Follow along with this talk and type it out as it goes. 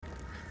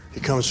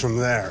It comes from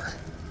there.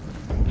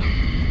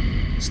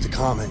 It's the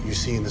comet you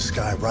see in the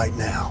sky right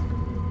now.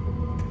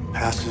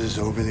 Passes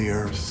over the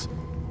Earth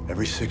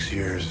every 6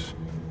 years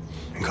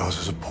and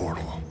causes a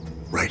portal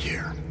right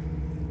here.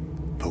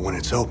 But when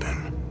it's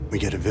open, we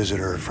get a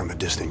visitor from a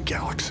distant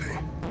galaxy. Okay,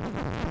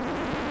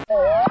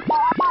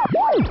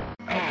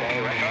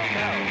 record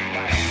go.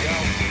 Let's go.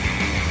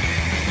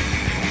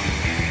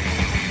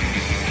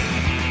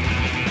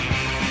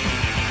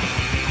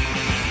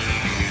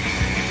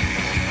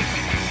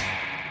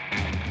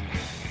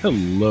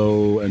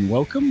 Hello and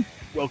welcome.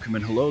 Welcome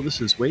and hello.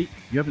 This is Wait,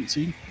 You Haven't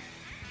Seen?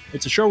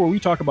 It's a show where we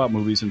talk about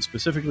movies, and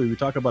specifically we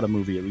talk about a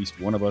movie at least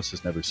one of us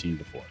has never seen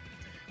before.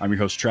 I'm your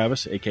host,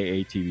 Travis,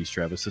 a.k.a. TV's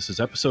Travis. This is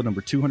episode number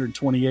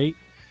 228,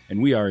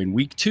 and we are in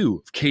week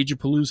 2 of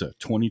Cage-a-Palooza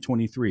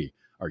 2023,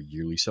 our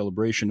yearly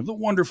celebration of the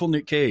wonderful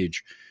Nick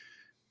Cage.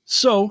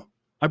 So,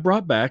 I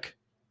brought back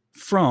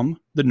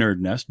from the Nerd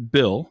Nest,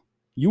 Bill.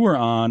 You were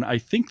on, I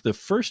think, the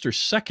first or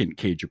second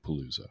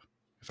Cage-a-Palooza,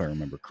 if I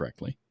remember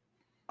correctly.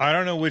 I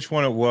don't know which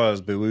one it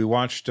was, but we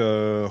watched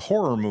a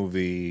horror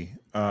movie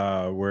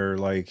where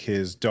like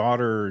his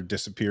daughter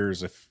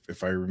disappears,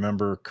 if I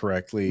remember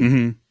correctly.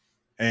 Mm-hmm.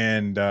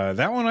 And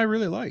that one I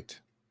really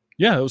liked.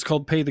 Yeah, it was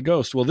called Pay the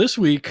Ghost. Well, this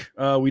week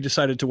we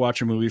decided to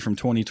watch a movie from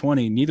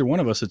 2020 neither one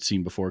of us had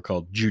seen before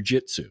called Jiu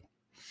Jitsu.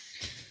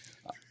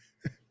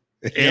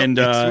 And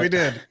yes, we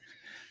did.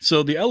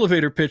 So the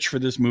elevator pitch for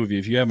this movie,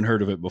 if you haven't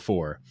heard of it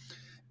before,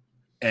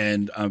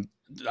 and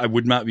I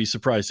would not be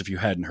surprised if you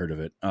hadn't heard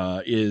of it,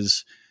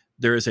 is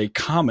there is a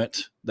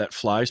comet that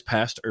flies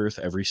past Earth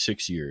every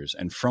 6 years.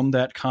 And from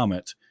that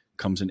comet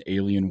comes an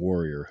alien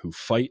warrior who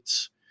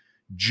fights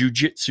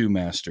jiu-jitsu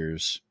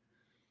masters.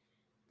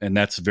 And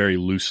that's very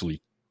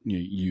loosely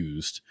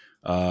used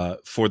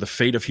for the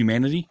fate of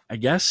humanity, I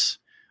guess.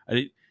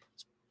 All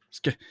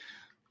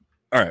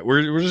right,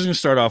 we're just going to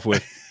start off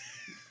with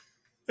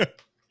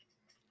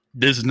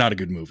this is not a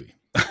good movie.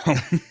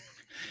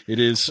 It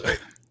is.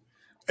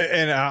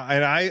 And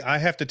I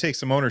have to take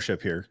some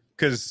ownership here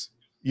because,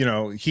 you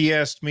know, he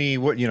asked me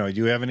what, do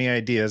you have any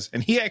ideas?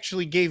 And he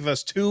actually gave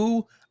us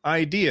 2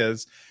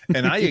 ideas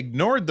and I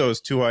ignored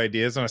those 2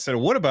 ideas. And I said,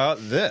 what about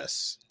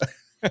this?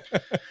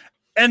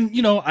 And,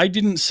 I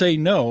didn't say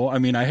no. I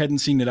mean, I hadn't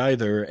seen it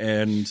either.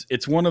 And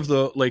it's one of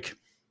the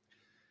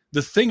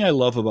thing I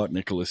love about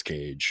Nicolas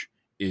Cage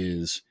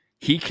is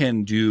he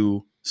can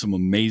do some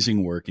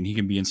amazing work and he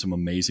can be in some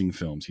amazing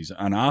films. He's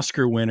an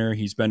Oscar winner.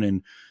 He's been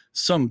in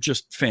some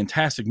just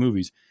fantastic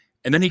movies.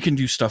 And then he can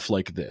do stuff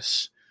like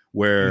this,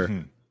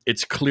 where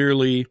it's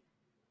clearly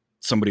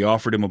somebody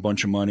offered him a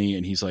bunch of money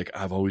and he's like,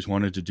 I've always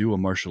wanted to do a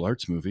martial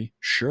arts movie.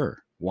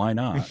 Sure. Why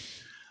not?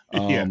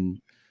 Yeah.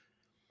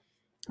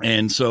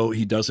 And so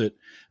he does it.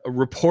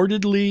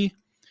 Reportedly,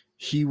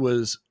 he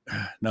was,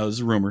 now this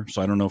is a rumor,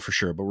 so I don't know for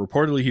sure, but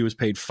reportedly he was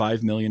paid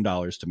 $5 million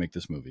to make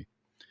this movie.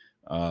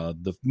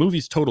 The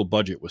movie's total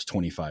budget was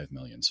 $25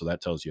 million. So that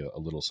tells you a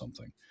little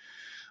something.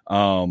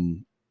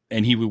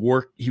 And he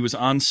was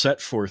on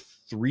set for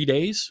 3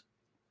 days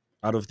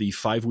out of the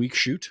 5-week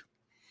shoot.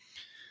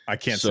 I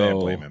can't say I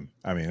blame him.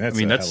 I mean, that's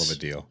a hell of a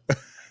deal.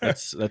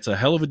 that's a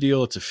hell of a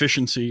deal. It's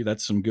efficiency.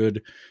 That's some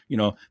good,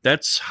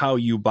 that's how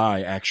you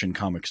buy Action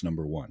Comics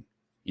 #1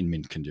 in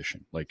mint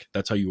condition. Like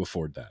that's how you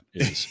afford that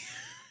is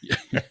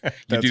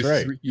that's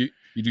right. You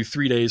do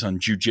 3 days on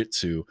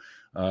jiu-jitsu,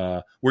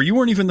 where you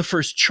weren't even the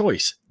first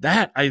choice.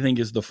 That I think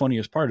is the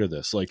funniest part of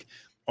this. Like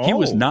he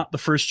was not the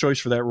first choice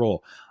for that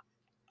role.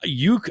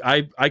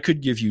 I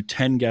could give you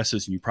 10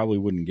 guesses and you probably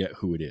wouldn't get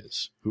who it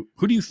is.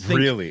 Who do you think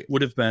really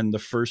would have been the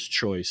first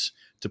choice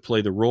to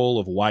play the role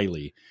of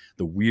Wiley,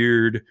 the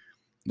weird,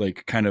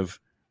 like kind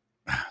of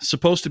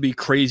supposed to be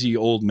crazy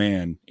old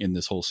man in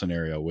this whole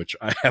scenario, which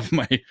I have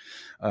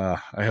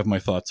my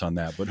thoughts on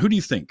that. But who do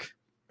you think?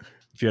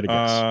 If you had a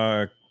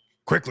guess.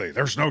 Quickly,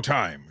 there's no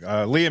time.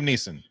 Liam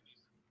Neeson.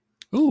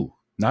 Ooh,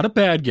 not a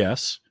bad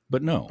guess,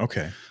 but no.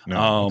 Okay.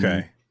 No.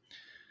 Okay.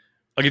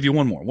 I'll give you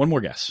one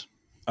more guess.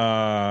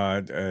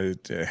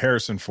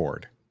 Harrison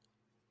Ford.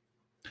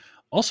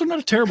 Also not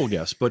a terrible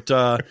guess, but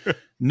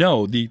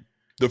no, the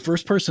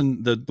first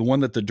person, the one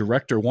that the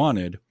director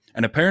wanted,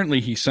 and apparently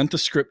he sent the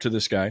script to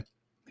this guy,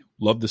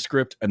 loved the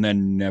script, and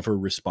then never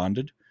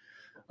responded.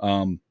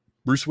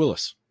 Bruce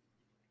Willis.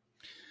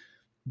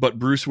 But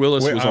Bruce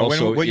Willis was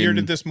also what year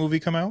did this movie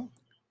come out?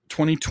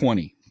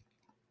 2020.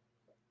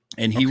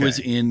 And he was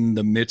in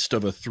the midst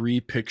of a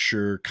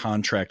 3-picture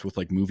contract with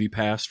like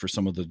MoviePass for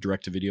some of the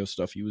direct-to-video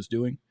stuff he was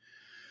doing.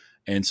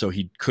 And so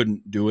he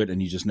couldn't do it,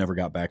 and he just never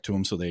got back to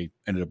him. So they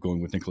ended up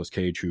going with Nicolas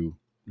Cage, who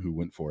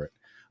went for it.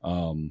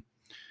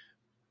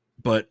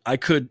 But I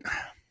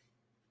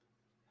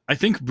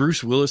think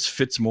Bruce Willis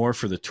fits more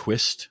for the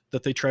twist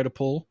that they try to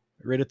pull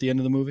right at the end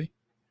of the movie.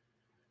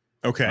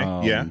 Okay,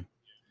 yeah.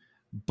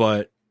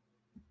 But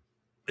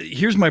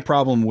here's my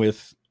problem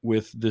with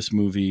this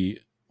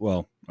movie.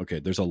 Well, okay,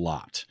 there's a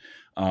lot.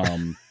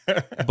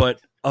 But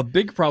a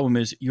big problem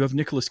is you have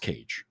Nicolas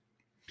Cage.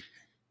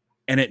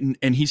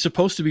 And he's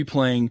supposed to be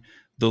playing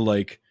the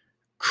like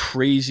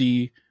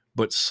crazy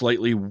but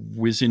slightly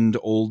wizened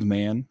old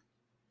man.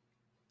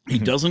 He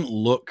doesn't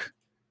look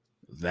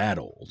that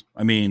old.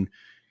 I mean,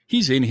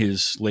 he's in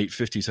his late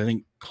 50s, I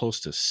think close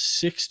to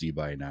 60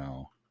 by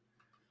now.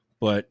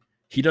 But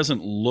he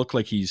doesn't look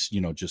like he's,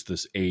 just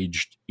this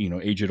aged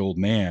old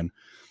man.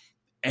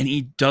 And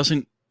he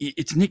doesn't,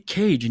 it's Nick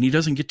Cage, and he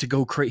doesn't get to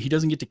go crazy. He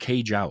doesn't get to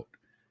cage out,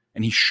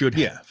 and he should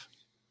have.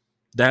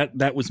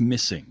 That was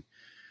missing.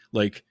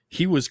 Like,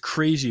 he was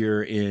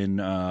crazier in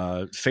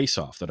Face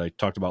Off that I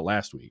talked about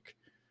last week.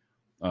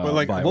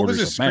 But what was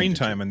his screen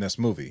time in this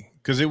movie?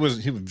 Because he was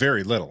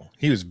very little.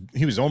 He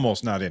was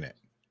almost not in it.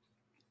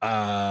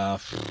 I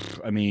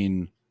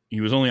mean,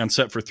 he was only on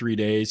set for 3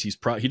 days.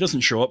 He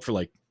doesn't show up for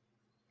like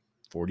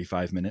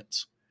 45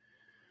 minutes.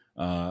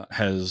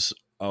 Has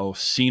a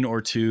scene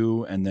or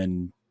two, and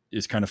then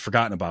is kind of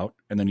forgotten about,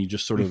 and then he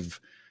just sort of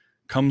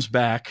comes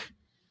back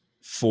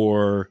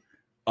for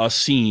a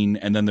scene,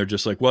 and then they're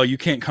just like, well, you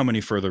can't come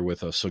any further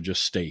with us, so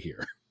just stay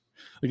here.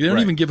 Like, they don't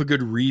even give a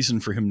good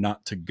reason for him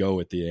not to go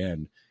at the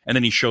end, and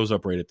then he shows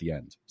up right at the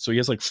end. So he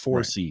has like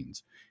 4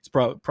 scenes. It's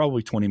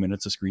probably 20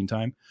 minutes of screen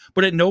time,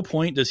 but at no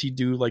point does he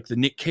do like the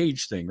Nick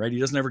Cage thing, right? He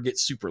doesn't ever get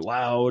super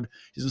loud.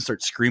 He doesn't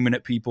start screaming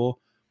at people.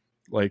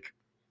 Like,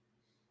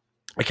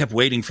 I kept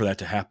waiting for that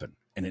to happen,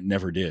 and it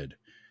never did.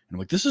 And I'm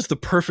like, this is the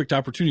perfect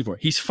opportunity for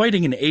it. He's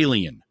fighting an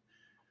alien.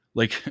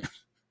 Like,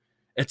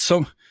 he's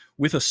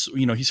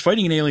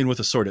fighting an alien with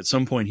a sword. At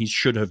some point, he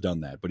should have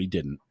done that, but he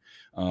didn't.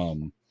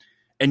 And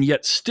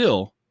yet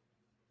still,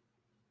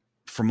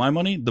 for my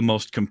money, the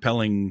most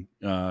compelling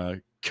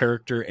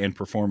character and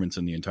performance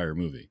in the entire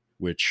movie,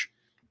 which,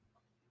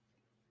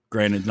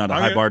 granted, not a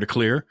high bar to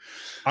clear.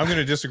 I'm going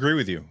to disagree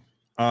with you.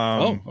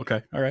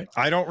 Okay. All right.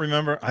 I don't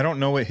remember. I don't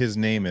know what his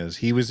name is.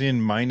 He was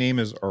in My Name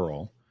is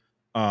Earl.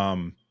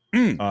 And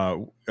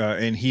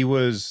he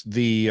was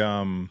he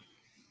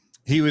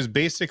was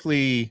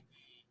basically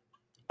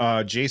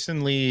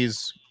Jason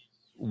Lee's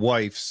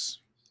wife's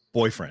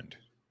boyfriend,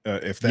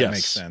 if that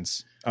makes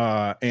sense.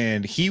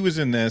 And he was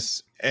in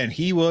this, and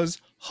he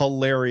was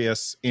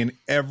hilarious in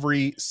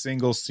every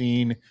single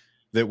scene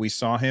that we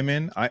saw him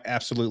in. I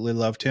absolutely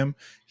loved him.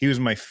 He was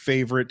my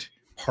favorite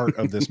part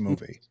of this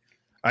movie.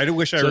 I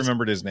wish I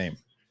remembered his name.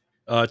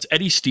 It's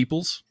Eddie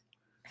Steeples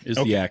is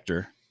the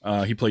actor.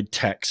 He played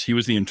Tex. He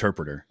was the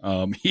interpreter.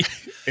 He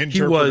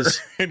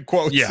was in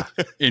quotes. Yeah,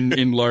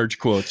 in large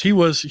quotes. He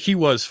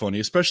was funny,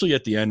 especially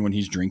at the end when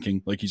he's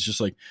drinking. Like, he's just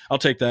like, I'll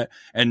take that.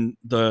 And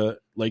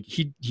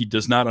he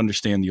does not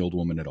understand the old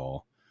woman at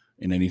all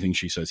in anything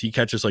she says. He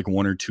catches like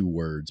 1 or 2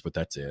 words, but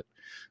that's it.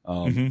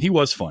 He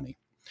was funny.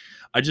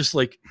 I just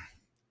like,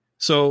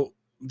 so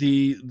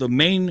the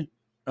main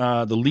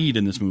the lead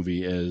in this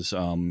movie is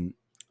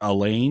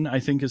Elaine, I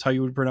think is how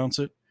you would pronounce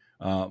it.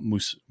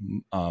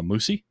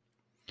 Moosey.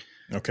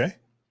 Okay.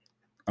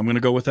 I'm going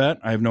to go with that.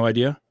 I have no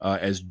idea.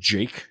 As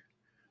Jake.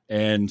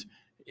 And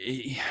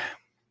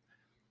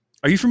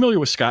are you familiar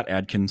with Scott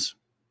Adkins?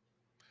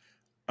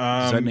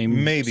 Does that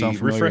name maybe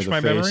refresh my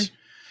memory?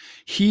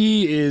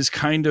 He is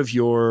kind of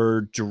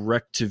your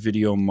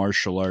direct-to-video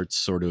martial arts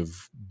sort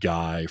of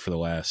guy for the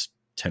last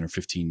 10 or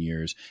 15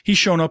 years. He's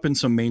shown up in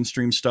some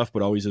mainstream stuff,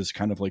 but always as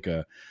kind of like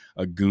a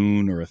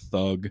goon or a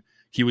thug.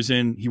 He was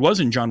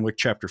in John Wick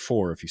Chapter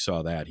 4, if you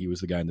saw that. He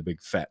was the guy in the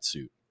big fat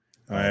suit.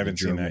 I haven't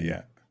seen that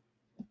yet.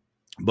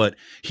 But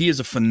he is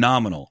a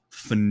phenomenal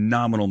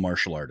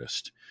martial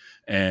artist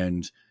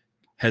and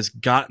has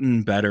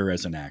gotten better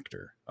as an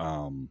actor.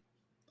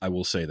 I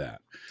will say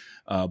that.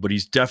 But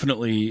he's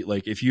definitely,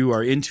 like, if you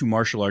are into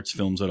martial arts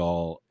films at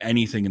all,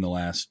 anything in the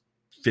last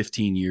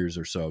 15 years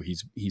or so,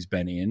 he's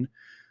been in.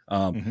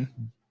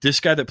 This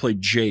guy that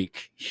played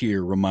Jake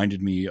here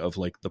reminded me of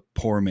like the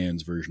poor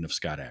man's version of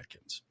Scott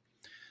Adkins.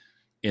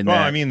 They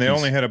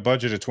only had a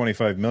budget of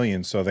 25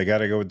 million, so they got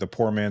to go with the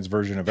poor man's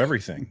version of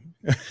everything.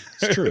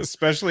 It's true.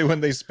 Especially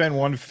when they spend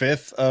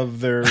 1/5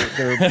 of their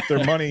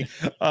money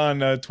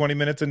on 20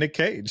 minutes of Nick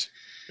Cage.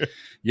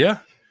 Yeah.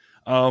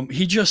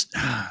 He just,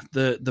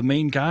 the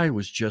main guy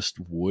was just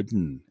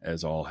wooden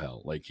as all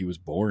hell. Like, he was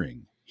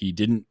boring. He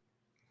didn't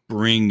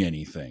bring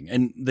anything.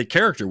 And the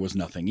character was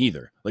nothing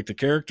either. Like, the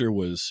character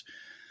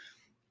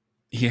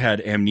he had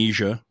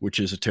amnesia, which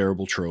is a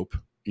terrible trope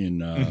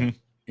in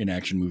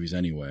action movies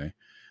anyway.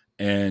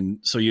 And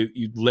so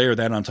you layer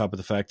that on top of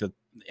the fact that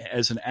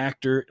as an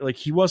actor, like,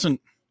 he wasn't,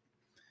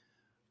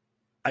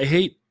 I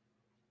hate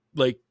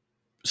like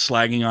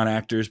slagging on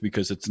actors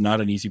because it's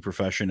not an easy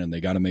profession and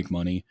they got to make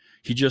money.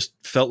 He just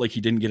felt like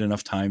he didn't get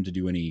enough time to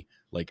do any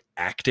like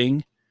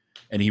acting.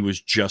 And he was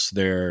just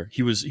there.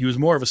 He was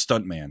more of a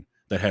stuntman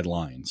that had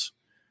lines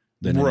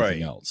than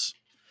anything else.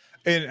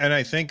 And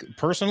I think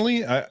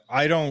personally,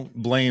 I don't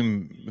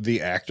blame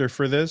the actor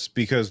for this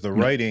because the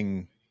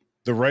writing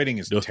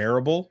is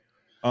terrible.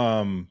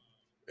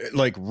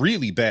 Like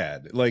really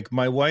bad. Like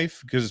my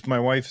wife, because my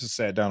wife has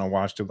sat down and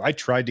watched it. I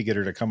tried to get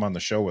her to come on the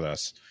show with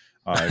us.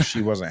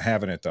 She wasn't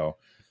having it though.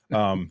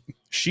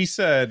 She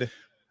said,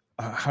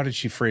 how did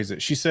she phrase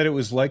it? She said it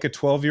was like a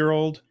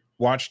 12-year-old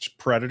watched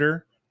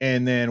Predator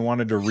and then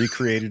wanted to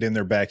recreate it in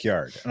their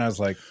backyard. And I was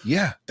like,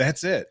 yeah,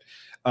 that's it.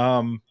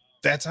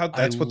 That's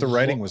what the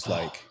writing was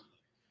like.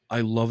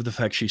 I love the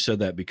fact she said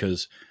that,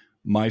 because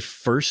my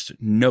first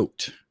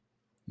note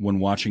when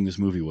watching this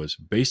movie was,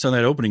 based on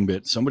that opening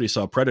bit, somebody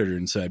saw Predator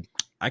and said,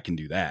 I can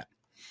do that.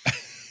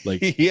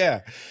 Like,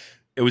 Yeah.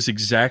 it was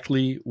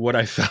exactly what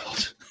I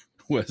felt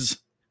was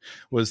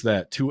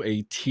that to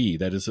a T.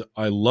 That is,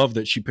 I love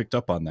that she picked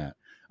up on that.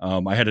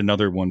 I had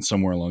another one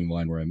somewhere along the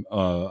line where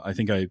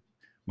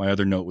my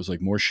other note was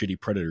like more shitty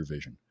Predator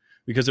vision,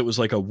 because it was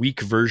like a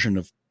weak version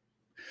of,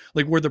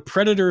 like, where the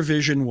Predator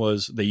vision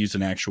was, they used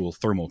an actual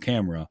thermal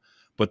camera,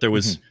 but there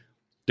was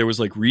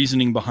like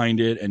reasoning behind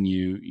it, and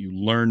you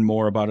learn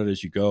more about it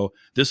as you go.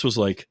 This was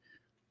like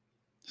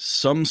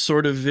some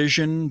sort of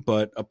vision,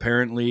 but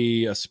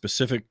apparently a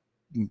specific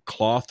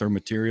cloth or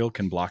material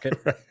can block it.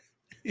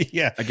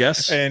 Yeah, I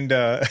guess. And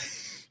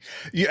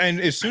and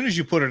as soon as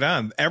you put it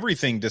on,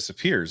 everything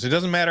disappears. It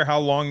doesn't matter how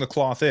long the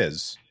cloth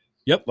is.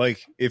 Yep.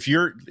 Like if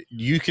you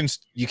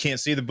can't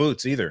see the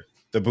boots either.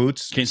 The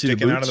boots Can't see the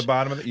sticking out of boots? the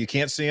bottom of it. You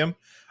can't see them.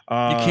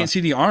 You can't see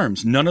the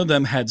arms. None of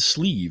them had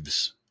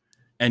sleeves,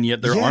 and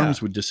yet their Yeah.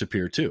 arms would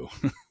disappear too.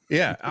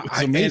 Yeah,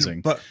 It's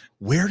amazing. But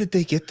where did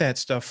they get that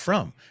stuff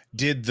from?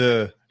 Did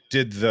the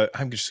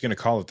I'm just going to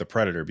call it the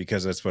Predator,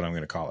 because that's what I'm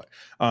going to call it.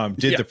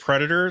 Did the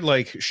Predator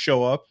like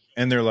show up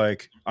and they're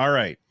like, all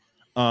right,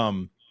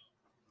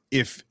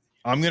 if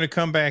I'm going to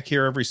come back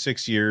here every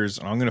 6 years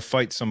and I'm going to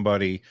fight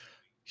somebody,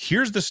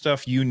 here's the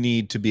stuff you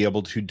need to be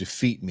able to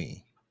defeat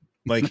me.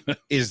 Like,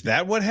 is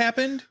that what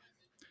happened?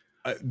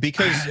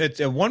 Because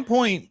at one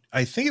point,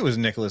 I think it was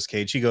Nicolas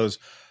Cage, he goes,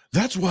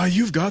 that's why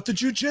you've got the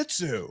Jiu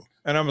Jitsu.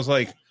 And I was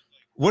like,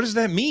 what does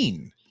that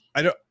mean?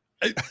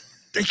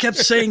 They kept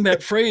saying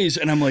that phrase,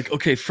 and I'm like,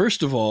 okay,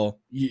 first of all,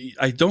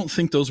 I don't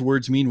think those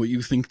words mean what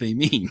you think they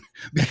mean,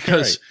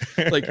 because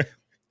like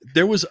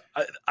there was,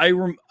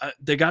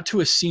 they got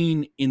to a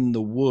scene in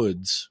the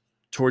woods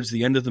towards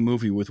the end of the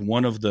movie with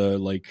one of the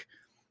like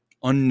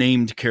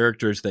unnamed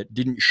characters that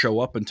didn't show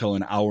up until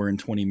an hour and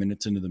 20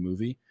 minutes into the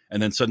movie.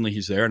 And then suddenly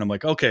he's there, and I'm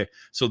like, okay,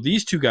 so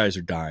these two guys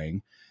are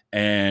dying.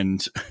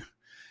 And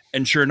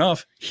sure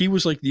enough, he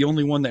was like the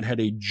only one that had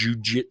a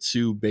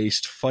jujitsu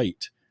based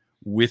fight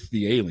with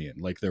the alien.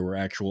 Like there were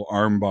actual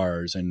arm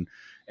bars and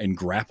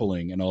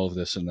grappling and all of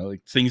this, and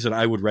like things that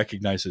I would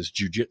recognize as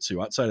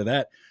jujitsu. Outside of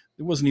that,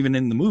 it wasn't even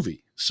in the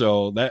movie.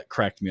 So that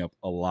cracked me up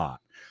a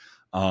lot.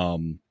 Oh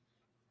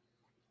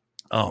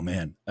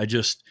man,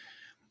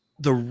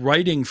 the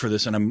writing for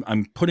this, and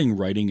I'm putting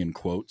writing in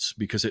quotes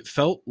because it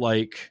felt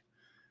like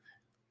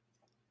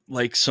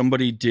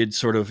somebody did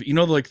sort of,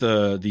 like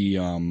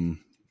the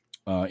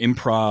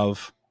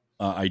improv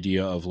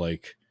idea of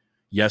like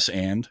yes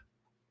and.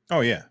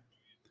 Oh yeah.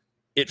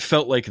 It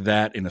felt like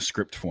that in a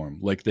script form.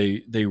 Like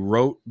they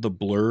wrote the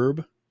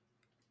blurb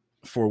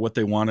for what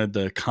they wanted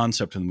the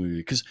concept of the movie,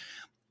 because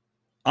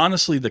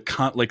honestly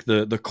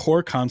the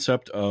core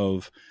concept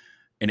of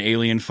an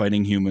alien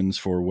fighting humans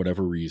for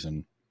whatever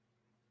reason,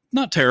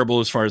 not terrible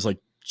as far as like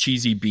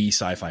cheesy B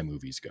sci-fi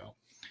movies go.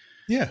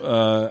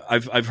 Yeah.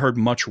 I've heard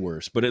much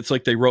worse, but it's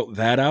like they wrote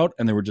that out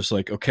and they were just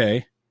like,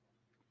 okay,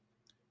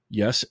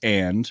 yes,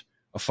 and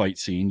a fight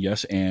scene,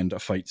 yes, and a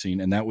fight scene,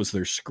 and that was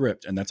their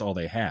script, and that's all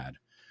they had,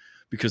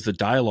 because the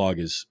dialogue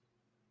is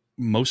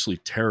mostly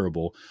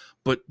terrible,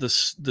 but the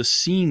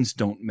scenes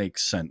don't make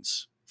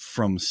sense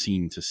from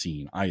scene to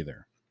scene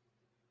either,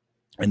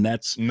 and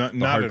that's not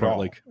hard at part.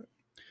 all.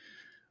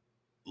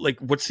 Like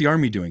what's the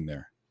army doing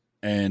there,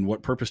 and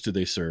what purpose do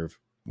they serve?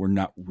 We're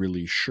not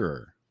really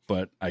sure.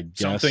 But I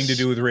guess something to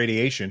do with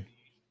radiation.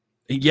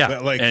 Yeah.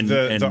 But like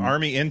the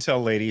army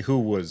intel lady who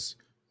was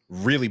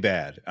really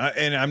bad.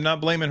 And I'm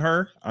not blaming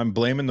her. I'm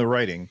blaming the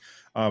writing.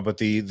 But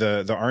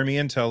the army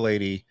intel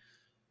lady,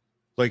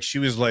 like she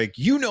was like,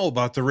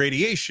 about the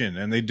radiation.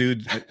 And they do,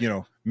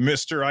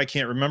 Mr. I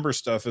can't remember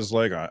stuff is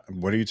like,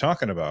 what are you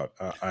talking about?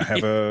 I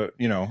have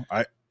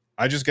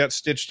I just got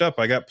stitched up.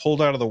 I got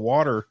pulled out of the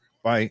water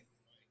why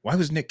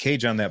was Nick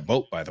Cage on that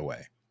boat, by the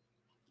way?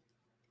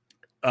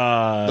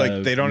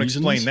 Like they don't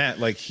explain that.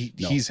 Like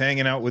he's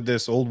hanging out with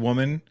this old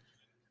woman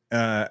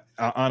on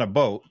a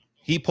boat.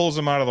 He pulls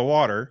him out of the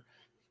water,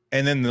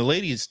 and then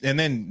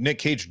Nick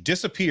Cage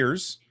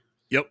disappears.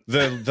 Yep.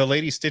 The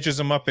lady stitches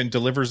him up and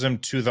delivers him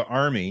to the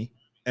army,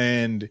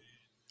 and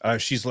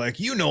she's like,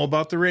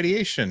 about the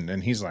radiation,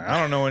 and he's like, I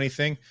don't know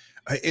anything.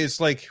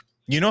 It's like,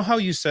 how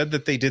you said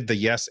that they did the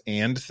yes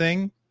and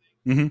thing?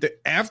 Mm-hmm.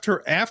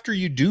 After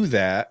you do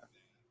that,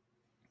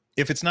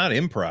 if it's not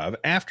improv,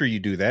 after you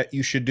do that,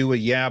 you should do a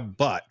yeah,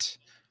 but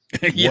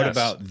yes. What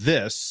about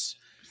this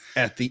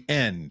at the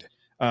end?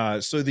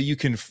 So that you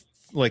can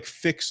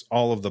fix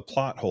all of the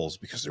plot holes,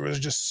 because there was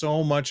just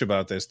so much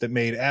about this that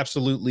made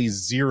absolutely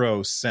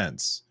zero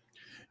sense.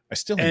 I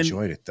still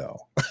enjoyed it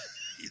though.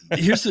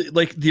 Here's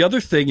the other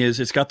thing is,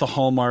 it's got the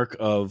hallmark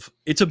of,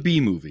 it's a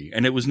B movie,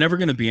 and it was never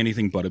going to be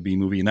anything but a B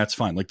movie. And that's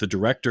fine. Like the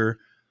director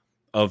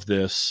of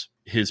this,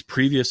 his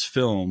previous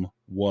film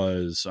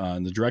was,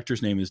 the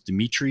director's name is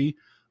Dimitri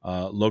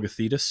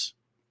Logothetis.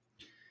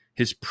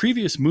 His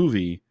previous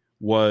movie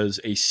was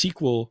a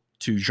sequel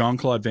to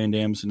Jean-Claude Van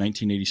Damme's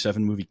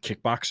 1987 movie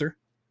Kickboxer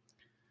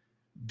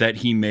that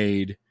he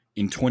made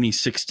in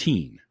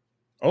 2016.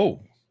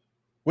 Oh,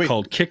 wait.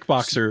 called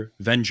Kickboxer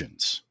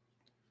Vengeance.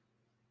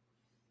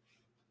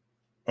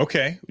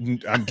 Okay.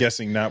 I'm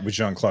guessing not with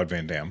Jean-Claude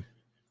Van Damme.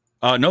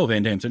 No,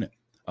 Van Damme's in it.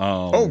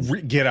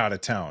 Get Out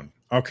of Town.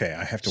 Okay,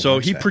 I have to So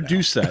watch he that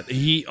produced that.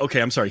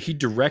 He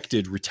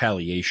directed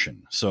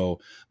Retaliation. So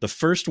the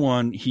first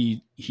one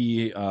he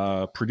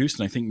produced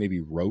and I think maybe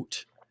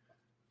wrote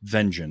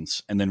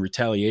Vengeance, and then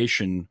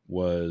Retaliation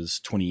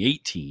was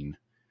 2018.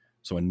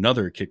 So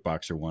another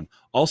Kickboxer one,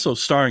 also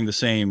starring the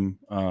same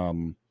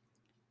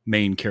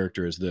main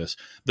character as this.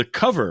 The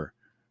cover,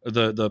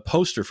 the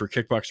poster for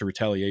Kickboxer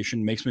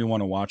Retaliation makes me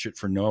want to watch it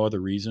for no other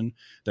reason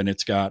than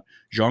it's got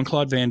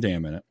Jean-Claude Van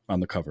Damme in it on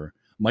the cover.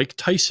 Mike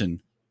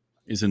Tyson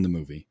is in the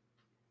movie.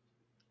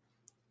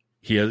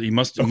 He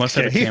must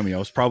have a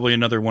cameo. It's probably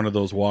another one of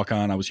those walk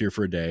on. I was here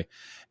for a day,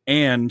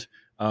 and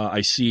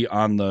I see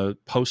on the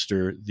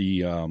poster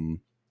the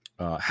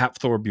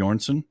Hafthor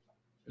Bjornsson,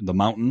 the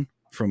Mountain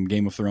from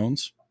Game of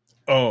Thrones.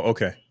 Oh,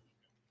 okay.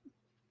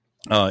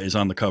 Is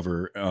on the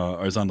cover,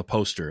 or is on the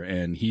poster,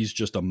 and he's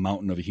just a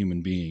mountain of a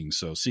human being.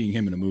 So seeing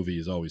him in a movie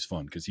is always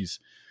fun because he's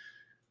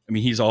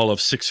all of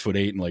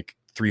 6'8" and like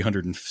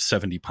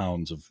 370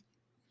 pounds of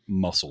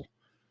muscle.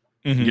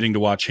 Mm-hmm. Getting to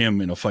watch him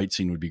in a fight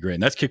scene would be great.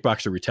 And that's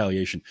Kickboxer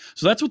Retaliation.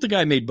 So that's what the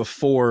guy made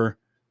before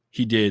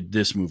he did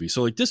this movie.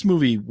 So like this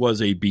movie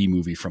was a B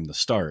movie from the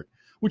start,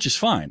 which is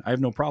fine. I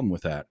have no problem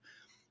with that.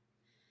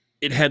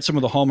 It had some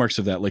of the hallmarks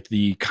of that, like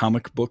the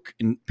comic book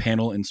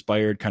panel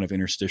inspired kind of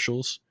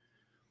interstitials.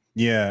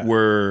 Yeah.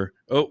 Where,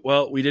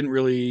 we didn't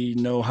really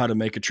know how to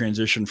make a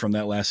transition from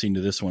that last scene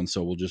to this one.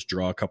 So we'll just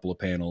draw a couple of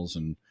panels.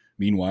 And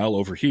meanwhile,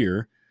 over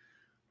here,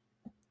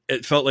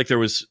 it felt like there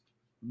was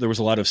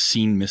a lot of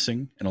scene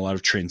missing and a lot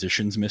of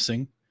transitions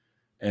missing,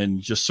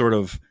 and just sort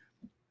of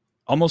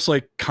almost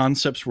like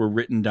concepts were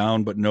written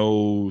down, but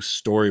no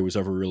story was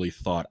ever really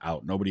thought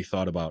out. Nobody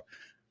thought about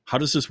how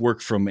does this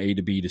work from A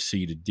to B to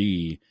C to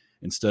D.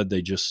 Instead,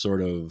 they just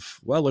sort of,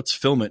 let's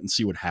film it and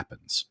see what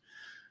happens,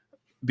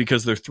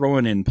 because they're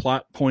throwing in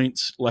plot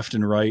points left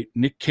and right.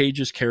 Nick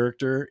Cage's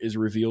character is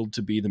revealed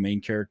to be the main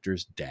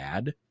character's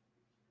dad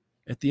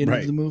at the end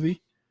of the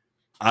movie,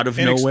 out of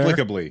nowhere.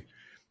 Inexplicably.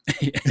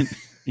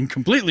 And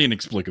completely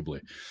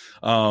inexplicably.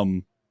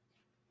 What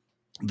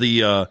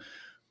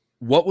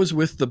was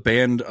with the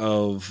band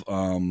of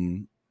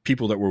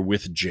people that were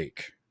with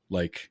Jake?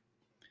 Like,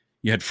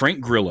 you had Frank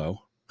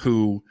Grillo,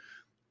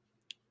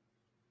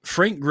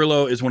 Frank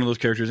Grillo is one of those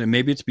characters, and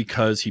maybe it's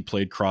because he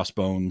played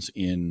Crossbones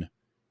in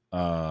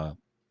the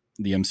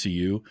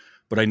MCU,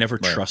 but I never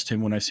trust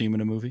him when I see him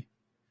in a movie.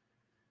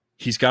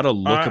 He's got a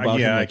look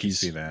about him like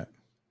see that.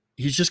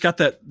 He's just got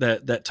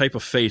that type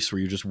of face where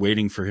you're just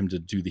waiting for him to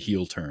do the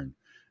heel turn.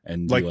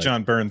 And like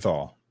John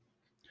Bernthal.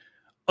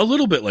 A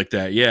little bit like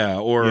that, yeah.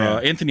 Or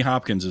Anthony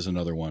Hopkins is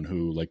another one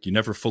who, like, you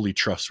never fully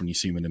trust when you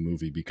see him in a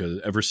movie, because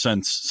ever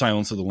since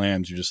Silence of the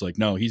Lambs, you're just like,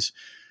 no, he's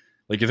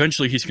like,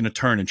 eventually he's going to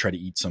turn and try to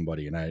eat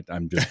somebody, and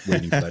I'm just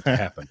waiting for that to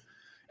happen.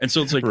 And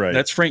so it's like,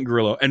 that's Frank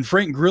Grillo. And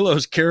Frank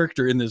Grillo's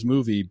character in this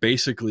movie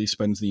basically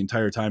spends the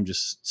entire time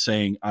just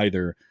saying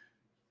either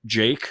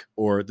Jake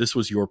or this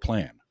was your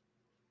plan.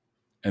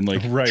 And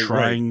like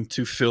trying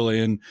to fill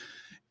in.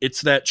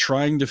 It's that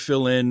trying to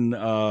fill in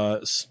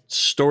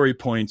story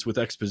points with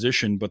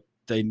exposition, but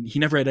he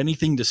never had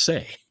anything to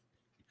say.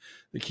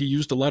 Like, he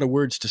used a lot of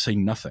words to say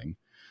nothing.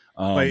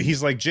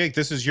 He's like, Jake,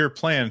 this is your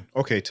plan.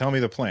 Okay, tell me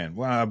the plan.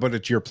 Well, but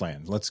it's your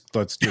plan. Let's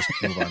just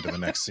move on to the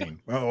next scene.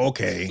 Oh,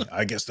 okay,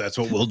 I guess that's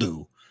what we'll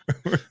do.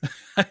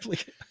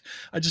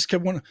 I just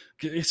kept wanting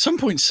at some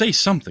point say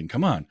something.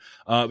 Come on.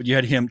 You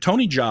had him,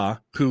 Tony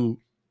Jaa,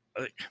 who,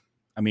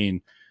 I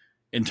mean,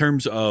 in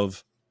terms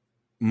of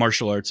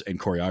martial arts and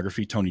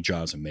choreography, Tony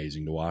Jaa is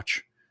amazing to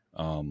watch.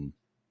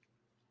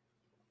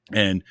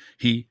 And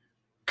he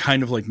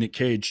kind of like Nick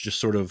Cage, just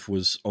sort of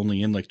was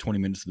only in like 20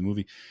 minutes of the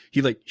movie.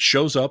 He like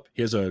shows up,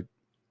 he has a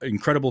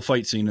incredible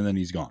fight scene, and then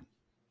he's gone.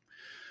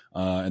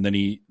 And then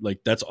he,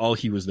 like, that's all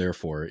he was there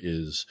for.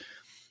 Is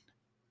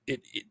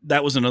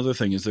that was another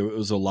thing, is there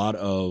was a lot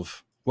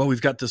of,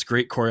 we've got this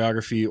great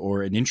choreography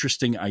or an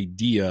interesting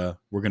idea,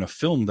 we're going to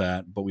film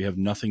that, but we have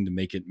nothing to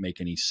make it make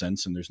any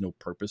sense, and there's no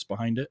purpose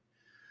behind it.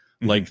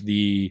 Mm-hmm. Like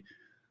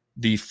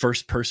the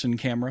first person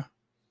camera.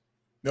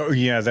 Oh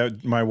yeah,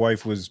 that my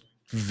wife was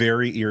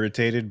very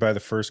irritated by the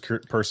first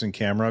person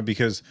camera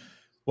because,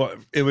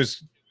 it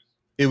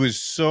was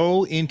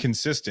so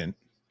inconsistent.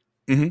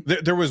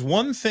 Mm-hmm. There was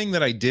one thing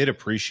that I did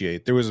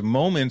appreciate. There was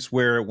moments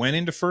where it went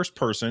into first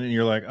person and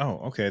you're like, oh,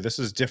 okay, this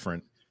is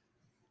different.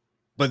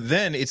 But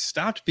then it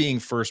stopped being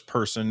first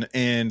person,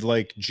 and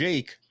like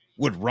Jake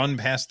would run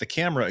past the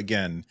camera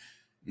again.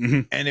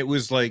 Mm-hmm. And it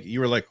was like, you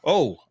were like,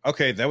 oh,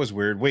 okay, that was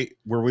weird. Wait,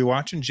 were we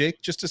watching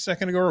Jake just a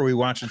second ago? Or were we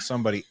watching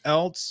somebody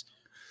else?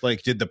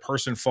 Like, did the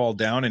person fall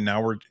down and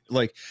now we're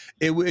like,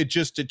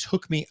 it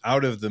took me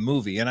out of the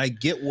movie. And I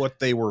get what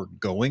they were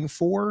going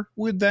for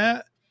with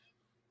that,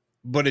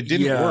 but it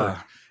didn't work.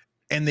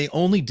 And they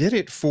only did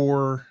it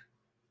for,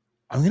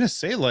 I'm going to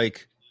say,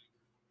 like,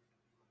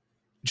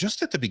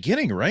 just at the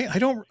beginning, right? I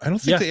don't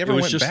think they ever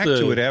went back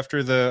to it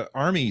after the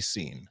army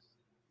scene.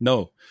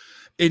 No,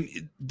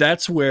 And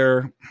that's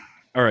where,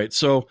 all right.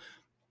 So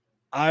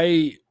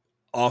I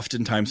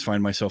oftentimes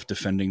find myself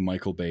defending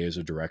Michael Bay as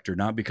a director,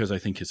 not because I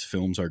think his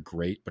films are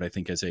great, but I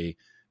think as a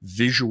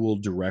visual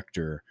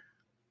director,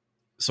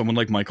 someone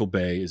like Michael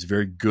Bay is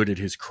very good at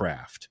his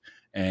craft.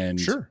 And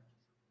Sure.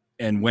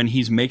 And when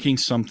he's making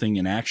something,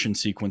 an action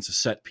sequence, a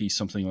set piece,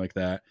 something like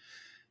that,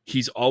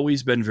 he's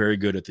always been very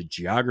good at the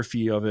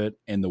geography of it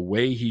and the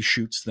way he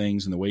shoots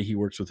things and the way he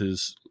works with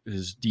his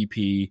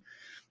DP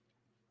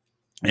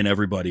and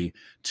everybody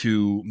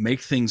to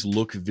make things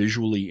look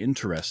visually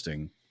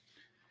interesting.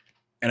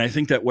 And I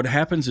think that what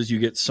happens is you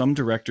get some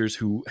directors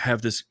who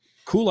have this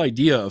cool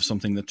idea of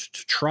something that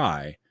to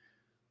try,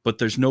 but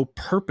there's no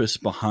purpose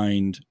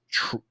behind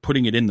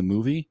putting it in the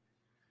movie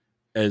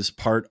as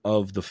part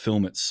of the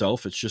film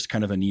itself. It's just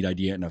kind of a neat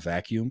idea in a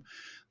vacuum.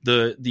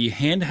 The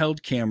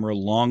handheld camera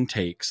long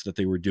takes that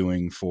they were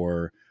doing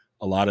for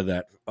a lot of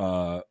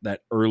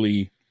that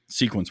early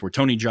sequence where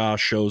Tony Jaa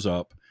shows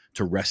up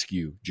to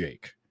rescue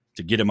Jake,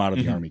 to get him out of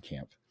the army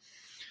camp,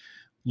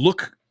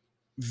 look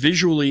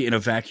visually in a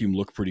vacuum,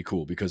 look pretty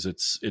cool because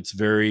it's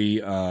very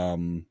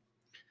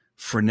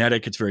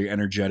frenetic. It's very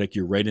energetic.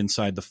 You're right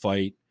inside the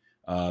fight.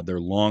 They're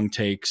long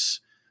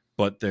takes,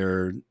 but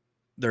they're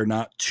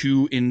not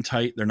too in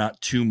tight. They're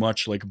not too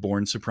much like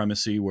Bourne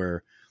Supremacy,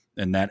 where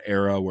in that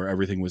era where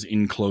everything was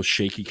in close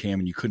shaky cam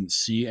and you couldn't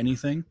see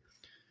anything.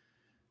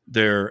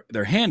 They're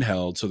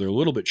handheld, so they're a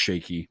little bit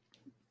shaky,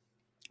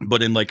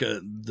 but in like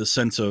the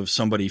sense of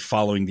somebody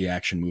following the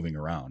action moving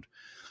around.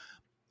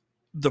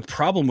 The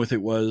problem with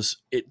it was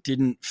it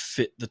didn't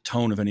fit the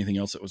tone of anything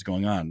else that was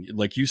going on.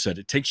 Like you said,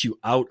 it takes you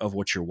out of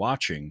what you're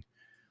watching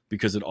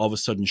because it all of a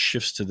sudden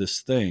shifts to this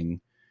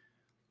thing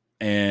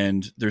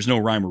and there's no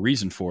rhyme or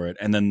reason for it.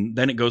 And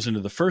then it goes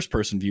into the first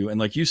person view. And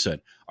like you said,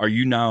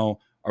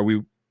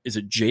 is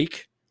it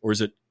Jake or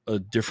is it a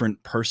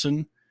different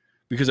person?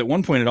 Because at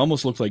one point it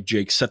almost looked like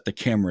Jake set the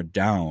camera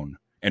down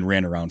and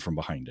ran around from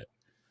behind it.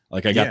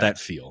 Like I got that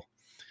feel.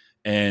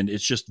 And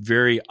it's just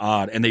very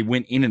odd. And they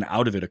went in and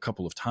out of it a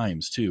couple of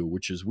times too,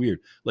 which is weird.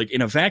 Like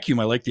in a vacuum,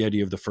 I like the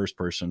idea of the first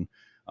person.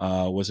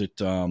 I think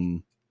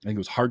it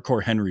was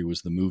Hardcore Henry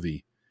was the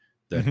movie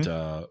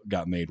that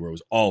got made where it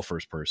was all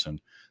first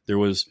person.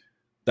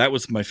 That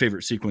was my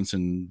favorite sequence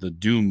in the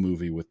Doom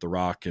movie with The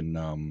Rock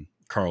and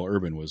Carl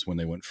Urban, was when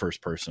they went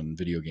first person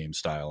video game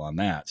style on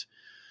that.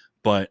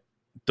 But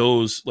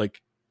those,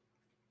 like,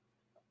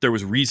 there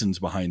was reasons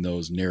behind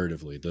those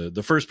narratively.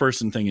 The first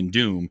person thing in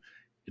Doom,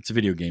 it's a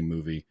video game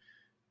movie.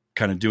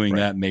 Kind of doing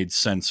that made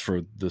sense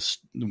for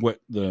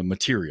the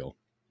material.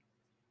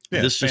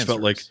 Yeah, this just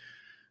felt like,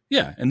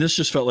 and this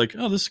just felt like,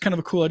 oh, this is kind of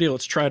a cool idea.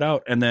 Let's try it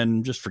out, and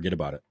then just forget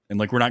about it. And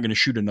like, we're not going to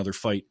shoot another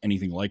fight,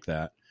 anything like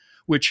that,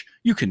 which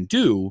you can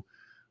do.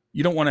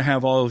 You don't want to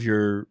have all of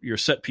your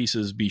set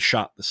pieces be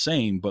shot the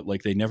same, but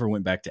like they never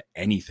went back to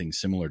anything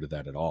similar to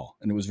that at all,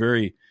 and it was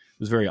very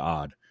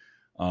odd.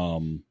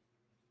 And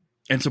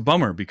it's a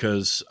bummer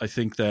because I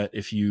think that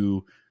if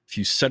you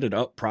set it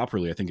up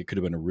properly, I think it could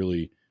have been a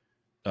really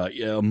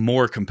a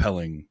more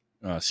compelling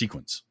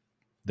sequence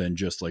than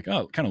just like, oh,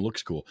 it kind of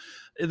looks cool.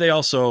 They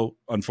also,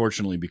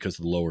 unfortunately, because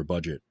of the lower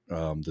budget,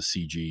 the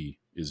CG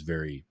is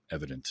very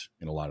evident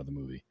in a lot of the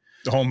movie.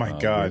 Oh my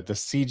God. The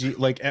CG,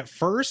 like at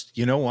first,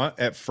 you know what?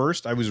 At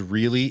first I was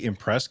really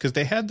impressed because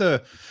they had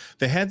the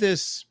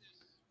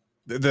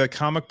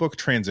comic book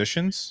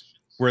transitions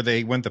where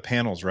they went the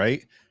panels,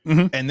 right?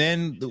 Mm-hmm. And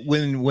then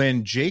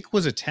when Jake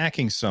was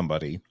attacking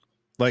somebody,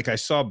 like I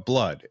saw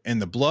blood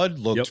and the blood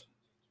looked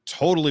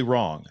totally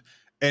wrong.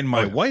 And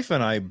my wife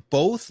and I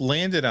both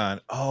landed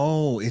on,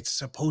 oh, it's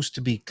supposed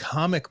to be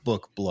comic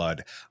book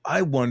blood.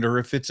 I wonder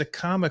if it's a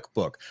comic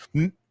book.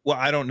 Well,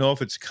 I don't know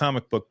if it's a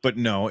comic book, but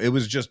no, it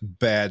was just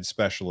bad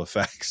special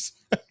effects.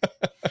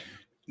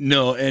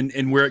 No,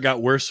 and where it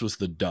got worse was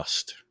the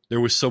dust.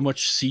 There was so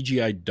much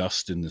CGI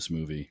dust in this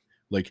movie.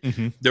 Like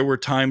there were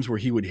times where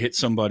he would hit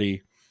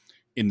somebody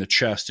in the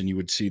chest and you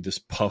would see this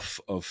puff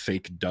of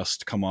fake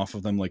dust come off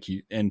of them.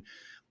 And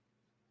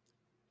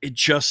it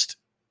just,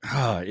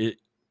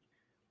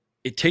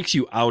 it takes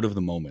you out of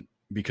the moment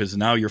because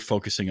now you're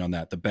focusing on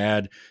that. The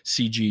bad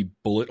CG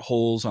bullet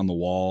holes on the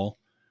wall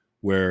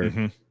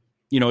where,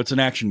 it's an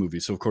action movie.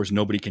 So of course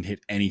nobody can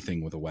hit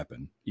anything with a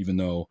weapon, even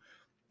though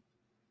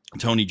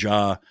Tony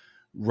Jaa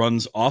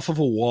runs off of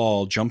a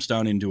wall, jumps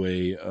down into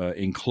a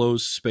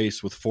enclosed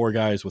space with 4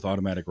 guys with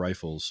automatic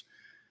rifles.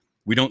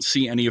 We don't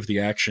see any of the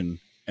action.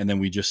 And then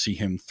we just see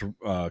him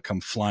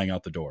come flying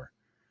out the door.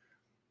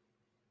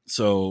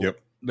 So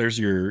there's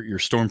your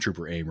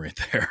stormtrooper aim right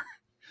there.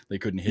 They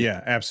couldn't hit.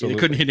 Yeah, absolutely. They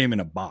couldn't hit him in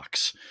a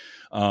box.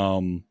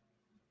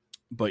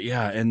 But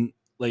yeah, and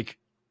like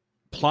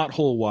plot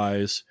hole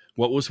wise,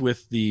 what was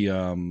with the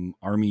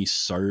army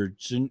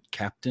sergeant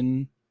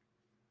captain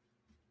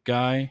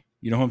guy?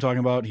 You know who I'm talking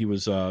about? He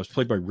was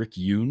played by Rick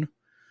Yoon.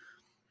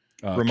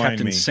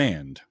 Captain me.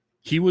 Sand.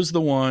 He was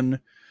the one.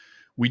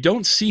 We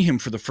don't see him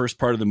for the first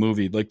part of the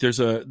movie. Like there's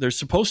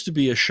supposed to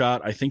be a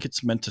shot. I think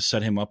it's meant to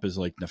set him up as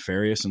like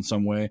nefarious in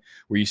some way,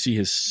 where you see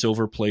his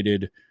silver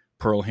plated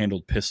pearl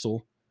handled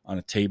pistol on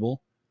a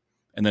table.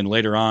 And then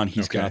later on,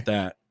 he's got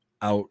that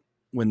out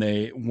when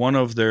one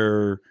of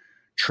their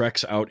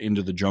treks out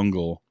into the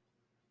jungle,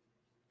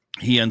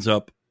 he ends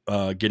up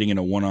getting in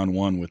a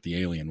one-on-one with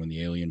the alien when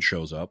the alien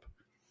shows up.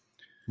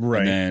 Right.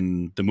 And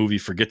then the movie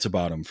forgets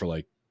about him for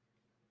like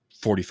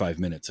 45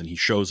 minutes. And he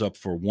shows up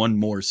for one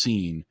more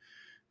scene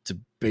to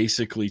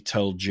basically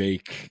tell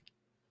Jake,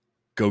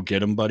 go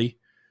get him, buddy,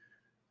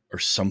 or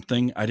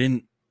something. I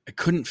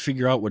couldn't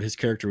figure out what his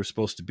character was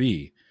supposed to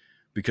be,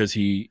 because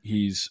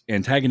he's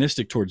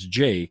antagonistic towards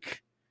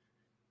Jake.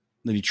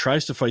 Then he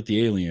tries to fight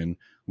the alien.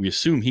 We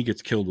assume he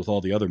gets killed with all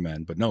the other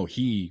men, but no,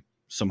 he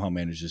somehow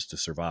manages to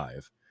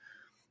survive.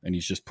 And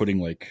he's just putting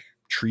like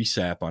tree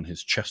sap on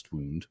his chest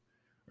wound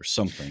or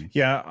something.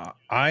 Yeah,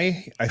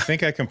 I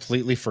think I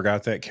completely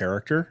forgot that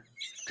character,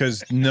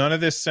 because none of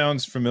this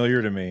sounds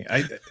familiar to me.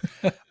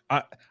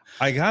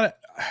 I got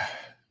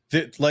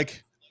it.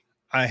 Like,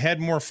 I had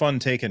more fun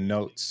taking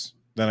notes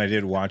than I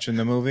did watching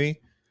the movie.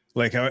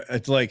 Like,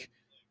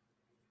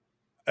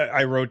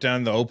 I wrote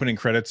down the opening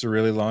credits are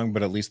really long,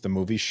 but at least the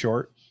movie's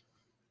short.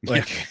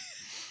 Like,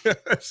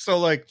 so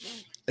like,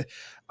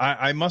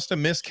 I must have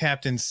missed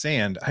Captain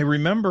Sand. I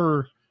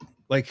remember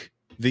like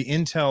the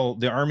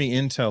Army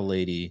intel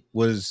lady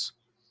was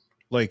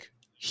like,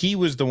 he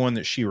was the one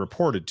that she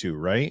reported to,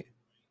 right?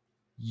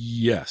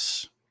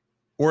 Yes.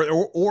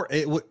 Or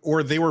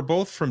they were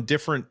both from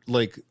different,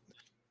 like,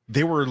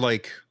 they were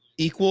like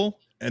equal,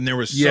 and there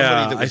was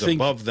somebody that was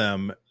above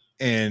them,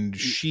 and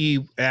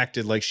she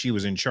acted like she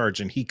was in charge,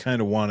 and he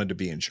kind of wanted to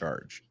be in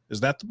charge. Is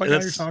that the guy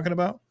you're talking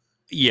about?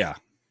 Yeah.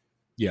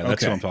 Yeah,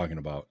 that's what I'm talking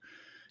about.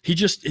 He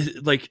just,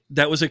 like,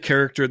 that was a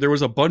character. There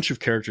was a bunch of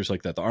characters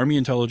like that. The Army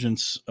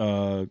intelligence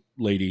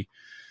lady,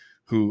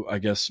 who I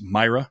guess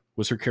Myra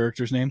was her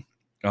character's name.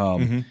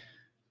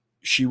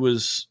 She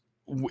was,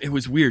 it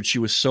was weird. She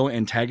was so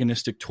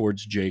antagonistic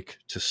towards Jake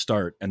to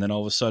start. And then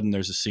all of a sudden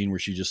there's a scene where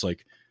she just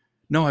like,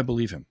 no, I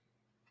believe him.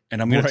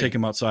 And I'm going to take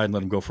him outside and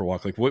let him go for a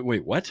walk. Like,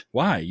 wait, what?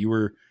 Why? You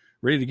were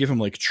ready to give him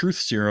like truth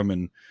serum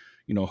and,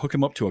 hook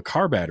him up to a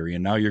car battery,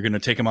 and now you're going to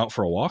take him out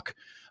for a walk?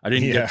 I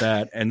didn't get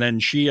that. And then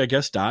she, I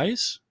guess,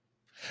 dies.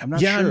 I'm not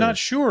sure. I'm not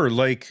sure.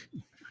 Like,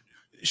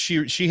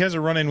 she has a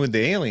run-in with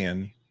the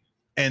alien,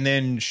 and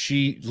then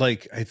she,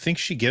 like, I think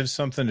she gives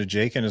something to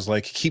Jake and is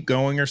like, keep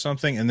going or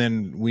something. And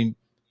then we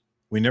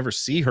never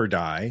see her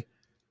die,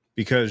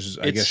 because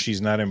I guess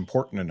she's not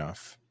important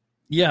enough.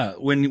 Yeah.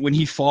 When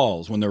he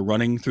falls, when they're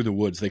running through the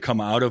woods, they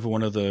come out of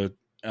one of the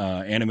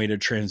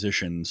animated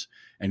transitions,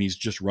 and he's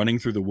just running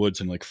through the woods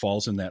and like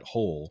falls in that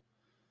hole.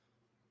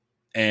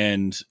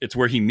 And it's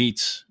where he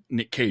meets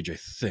Nick Cage, I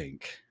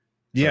think.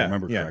 If I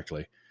remember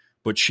correctly.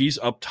 But she's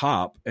up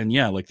top, and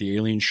like the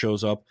alien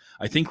shows up.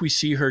 I think we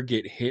see her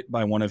get hit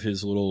by one of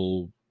his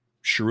little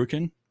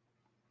shuriken,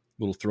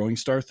 little throwing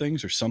star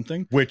things or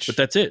something. But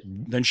that's it.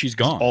 Then she's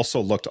gone.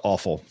 Also looked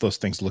awful. Those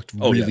things looked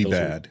really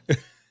bad.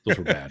 Those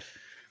were bad.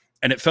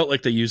 And it felt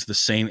like they used the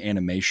same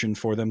animation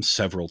for them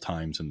several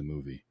times in the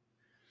movie.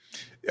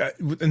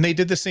 And they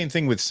did the same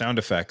thing with sound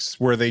effects,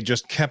 where they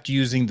just kept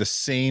using the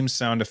same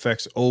sound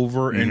effects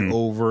over and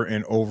over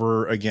and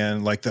over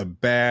again, like the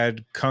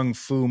bad kung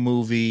fu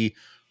movie.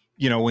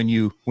 When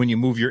you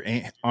move your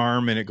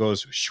arm and it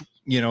goes,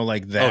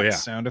 like that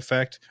sound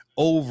effect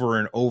over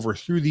and over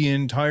through the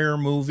entire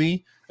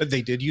movie.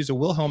 They did use a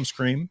Wilhelm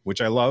scream,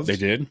 which I loved. They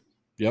did.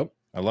 Yep.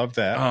 I love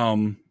that.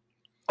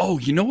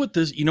 You know what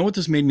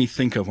this made me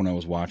think of when I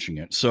was watching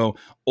it? So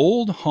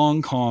old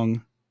Hong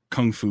Kong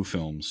kung fu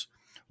films,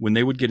 when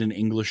they would get an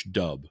English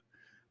dub,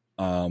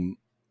 I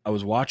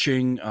was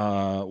watching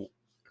a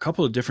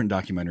couple of different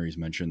documentaries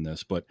mention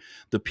this, but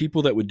the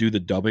people that would do the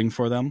dubbing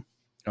for them,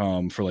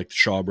 for like the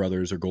Shaw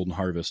Brothers or Golden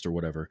Harvest or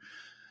whatever,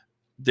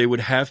 they would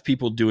have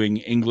people doing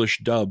English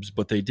dubs,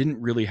 but they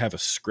didn't really have a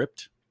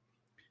script.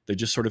 They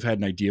just sort of had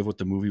an idea of what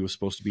the movie was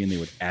supposed to be, and they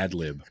would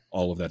ad-lib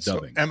all of that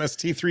dubbing.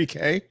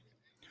 MST3K?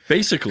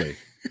 Basically.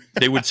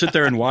 They would sit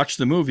there and watch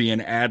the movie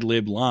and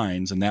ad-lib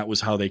lines, and that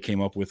was how they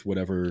came up with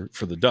whatever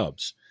for the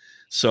dubs.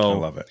 So I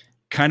love it.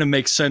 Kind of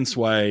makes sense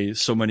why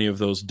so many of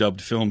those dubbed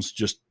films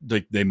just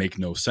they make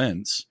no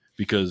sense,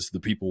 because the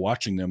people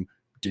watching them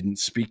didn't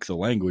speak the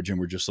language and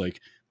were just like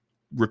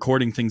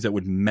recording things that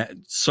would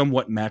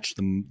somewhat match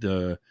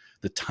the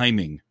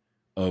timing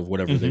of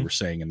whatever they were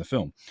saying in the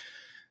film.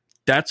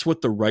 That's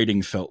what the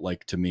writing felt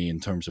like to me in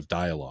terms of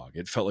dialogue.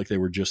 It felt like they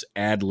were just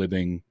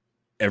ad-libbing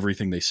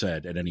everything they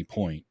said at any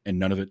point, and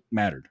none of it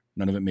mattered.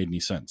 None of it made any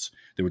sense.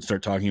 They would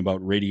start talking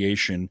about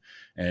radiation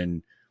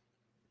and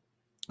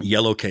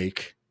yellow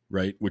cake,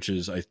 right? Which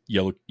is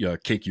yellow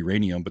cake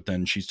uranium, but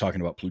then she's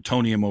talking about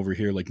plutonium over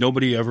here. Like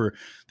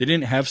they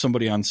didn't have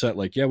somebody on set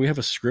like, we have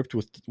a script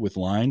with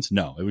lines.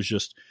 No, it was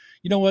just,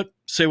 you know what?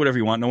 Say whatever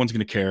you want. No one's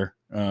going to care,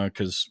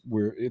 because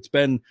it's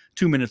been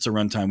 2 minutes of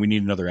runtime. We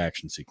need another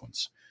action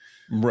sequence.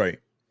 Right.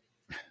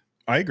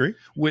 I agree.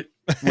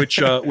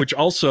 Which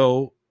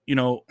also,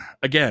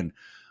 again,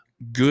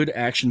 good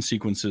action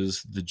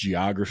sequences, the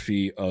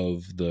geography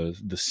of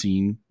the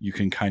scene, you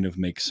can kind of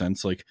make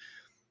sense. Like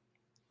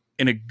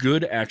in a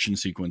good action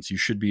sequence, you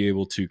should be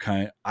able to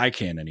I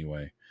can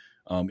anyway,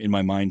 in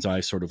my mind's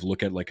eye, sort of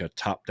look at like a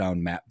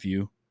top-down map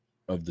view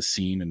of the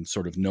scene and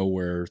sort of know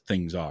where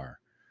things are.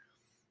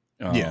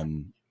 Yeah.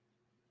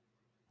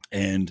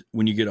 And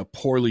when you get a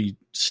poorly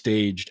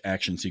staged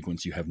action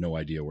sequence, you have no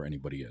idea where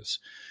anybody is.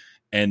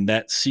 And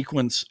that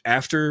sequence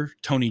after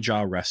Tony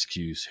Jaa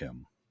rescues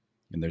him,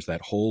 and there's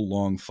that whole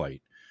long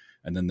fight,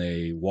 and then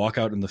they walk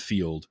out in the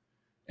field,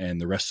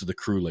 and the rest of the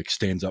crew like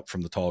stands up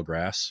from the tall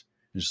grass.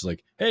 And it's just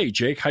like, "Hey,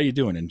 Jake, how you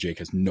doing?" And Jake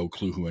has no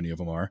clue who any of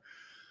them are.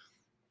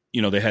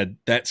 You know, they had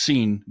that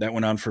scene that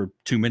went on for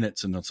 2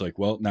 minutes, and it's like,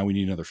 well, now we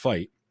need another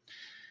fight.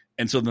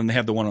 And so then they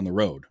have the one on the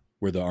road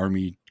where the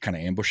army kind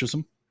of ambushes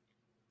them.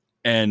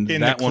 And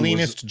in that the one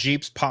cleanest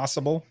Jeeps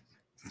possible.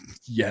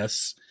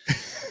 Yes.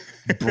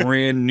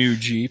 Brand new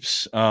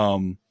Jeeps.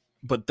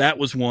 But that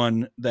was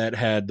one that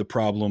had the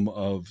problem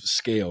of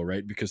scale,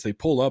 right? Because they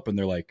pull up and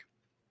they're like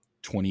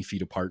 20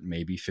 feet apart,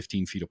 maybe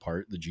 15 feet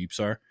apart, the Jeeps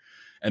are.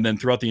 And then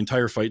throughout the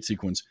entire fight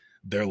sequence,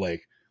 they're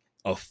like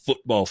a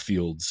football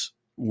field's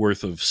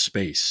worth of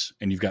space.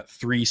 And you've got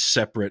 3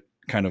 separate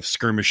kind of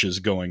skirmishes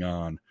going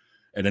on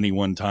at any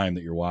one time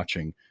that you're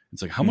watching.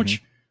 It's like, how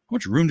much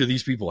room do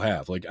these people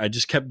have? Like, I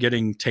just kept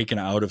getting taken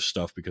out of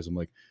stuff because I'm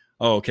like,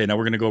 oh, okay, now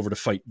we're going to go over to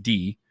fight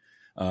D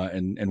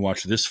and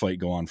watch this fight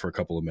go on for a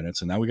couple of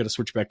minutes. And now we got to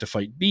switch back to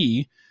fight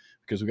B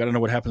because we got to know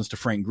what happens to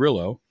Frank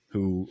Grillo,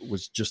 who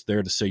was just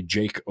there to say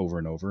Jake over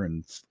and over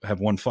and have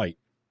one fight.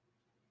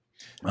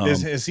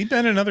 Has he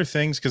been in other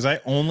things? Because I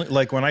only,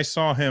 like, when I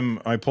saw him,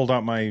 I pulled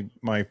out my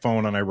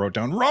phone and I wrote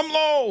down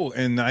Rumlow,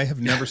 and I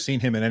have never seen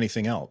him in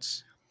anything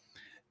else.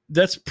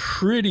 That's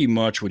pretty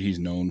much what he's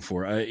known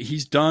for.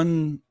 He's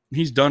done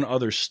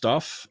other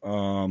stuff.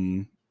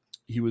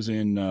 He was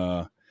in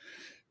there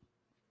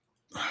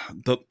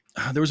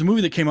was a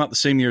movie that came out the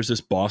same year as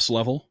this, Boss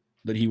Level,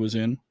 that he was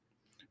in,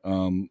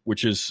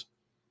 which is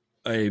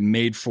a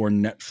made for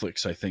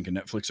Netflix, I think, a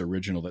Netflix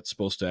original that's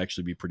supposed to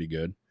actually be pretty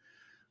good.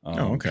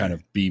 Kind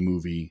of B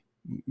movie,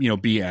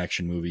 B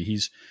action movie.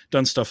 He's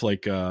done stuff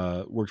like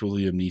worked with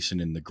Liam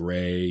Neeson in The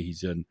Gray.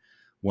 He's in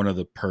one of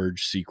the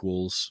Purge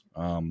sequels.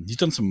 He's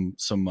done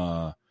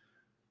some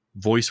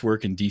voice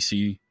work in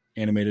DC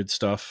animated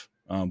stuff.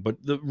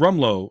 But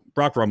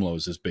Brock Rumlow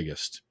is his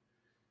biggest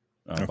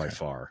by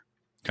far,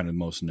 kind of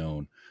most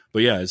known.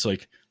 But yeah, it's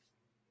like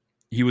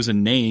he was a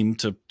name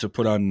to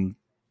put on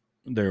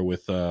there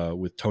with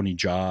Tony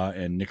Jaa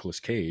and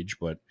Nicolas Cage,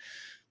 but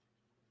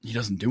he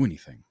doesn't do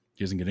anything.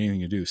 He doesn't get anything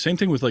to do. Same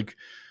thing with like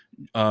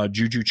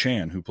Juju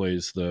Chan, who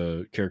plays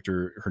the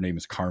character. Her name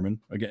is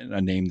Carmen, again,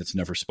 a name that's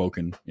never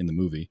spoken in the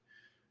movie.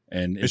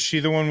 And is she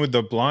the one with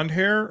the blonde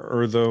hair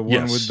or the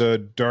one with the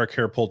dark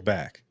hair pulled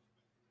back?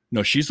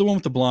 No, she's the one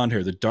with the blonde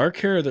hair. The dark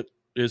hair that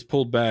is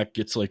pulled back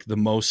gets like the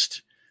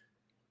most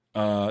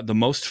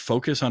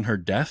focus on her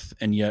death,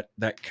 and yet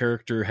that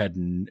character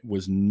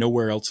was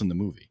nowhere else in the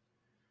movie.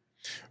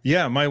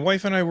 Yeah, my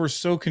wife and I were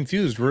so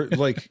confused. We're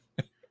like,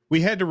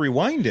 we had to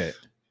rewind it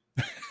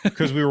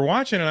because we were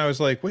watching, and I was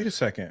like, "Wait a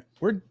second,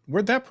 where'd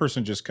that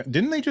person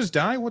didn't they just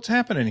die? What's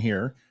happening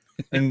here?"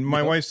 And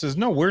my wife says,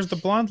 "No, where's the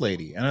blonde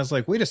lady?" And I was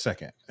like, "Wait a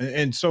second,"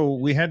 and so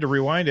we had to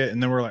rewind it,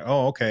 and then we're like,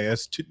 "Oh, okay,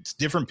 it's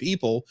different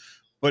people."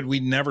 But we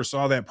never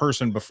saw that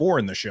person before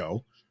in the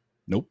show.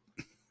 Nope.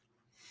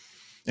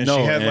 And she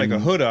had like a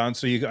hood on,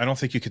 so I don't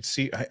think you could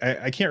see.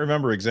 I can't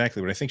remember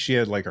exactly, but I think she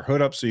had like her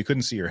hood up so you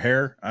couldn't see her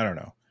hair. I don't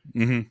know.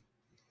 Mm-hmm.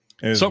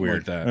 It was something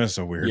weird. Like that. That's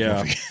a weird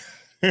movie.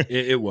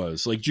 it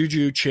was like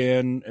Juju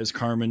Chan as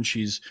Carmen.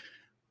 She's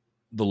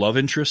the love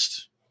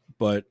interest,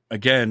 but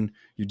again,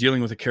 you're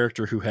dealing with a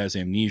character who has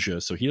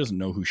amnesia, so he doesn't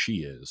know who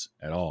she is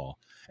at all.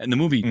 And the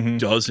movie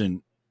does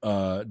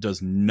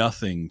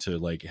nothing to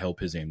like help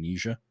his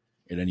amnesia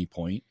at any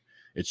point.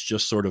 It's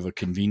just sort of a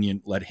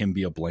convenient let him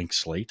be a blank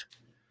slate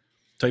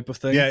type of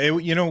thing. Yeah,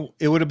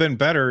 it would have been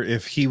better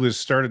if he was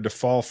started to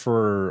fall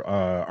for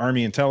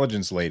Army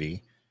intelligence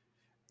lady.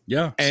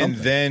 Yeah, and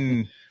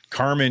then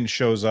Carmen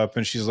shows up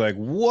and she's like,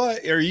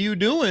 "What are you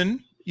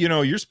doing?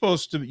 You're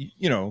supposed to,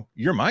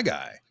 you're my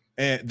guy."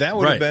 And that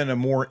would have been a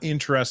more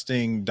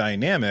interesting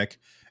dynamic,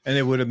 and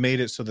it would have made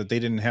it so that they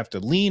didn't have to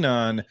lean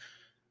on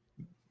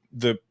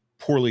the not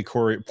poorly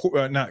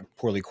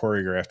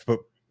choreographed, but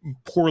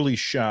poorly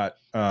shot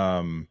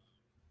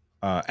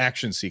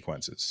action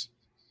sequences.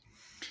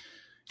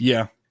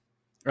 Yeah.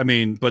 I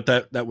mean, but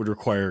that would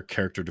require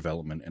character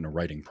development and a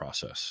writing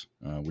process,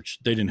 which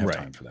they didn't have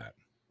time for that.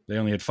 They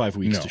only had 5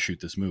 weeks to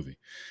shoot this movie.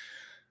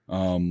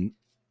 And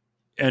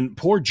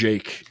poor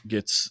Jake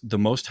gets the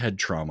most head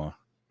trauma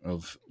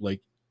of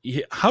like,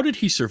 how did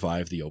he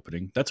survive the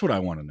opening? That's what I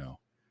want to know.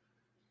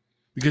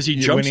 Because he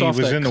jumps off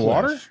that cliff. When he was in the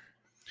water?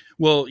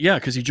 Well, yeah,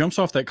 because he jumps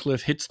off that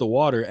cliff, hits the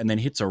water, and then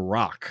hits a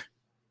rock.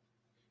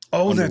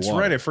 Oh, that's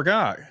right. I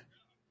forgot.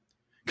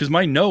 Because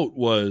my note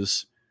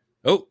was,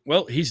 oh,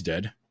 well, he's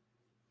dead.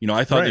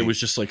 I thought it was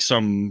just like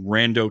some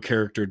rando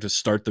character to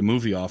start the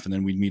movie off, and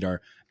then we'd meet our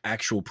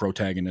actual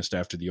protagonist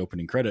after the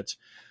opening credits.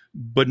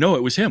 But no,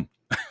 it was him.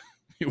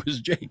 It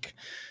was Jake,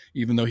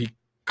 even though he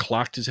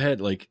clocked his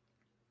head.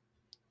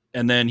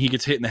 And then he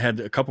gets hit in the head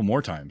a couple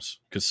more times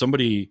because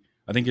somebody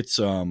I think it's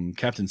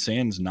Captain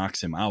Sands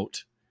knocks him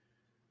out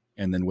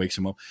and then wakes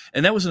him up.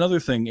 And that was another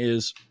thing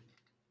is,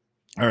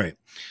 all right,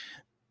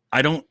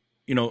 I don't,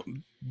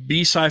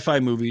 B sci-fi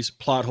movies,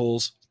 plot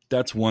holes,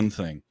 that's one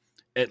thing.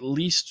 At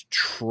least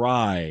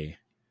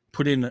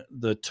put in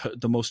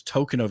the most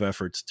token of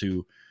efforts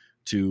to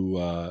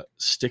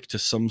stick to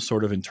some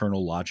sort of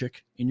internal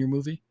logic in your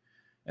movie.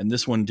 And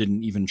this one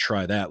didn't even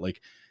try that. Like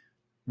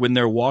when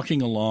they're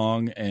walking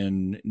along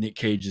and Nick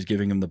Cage is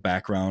giving him the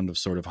background of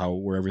sort of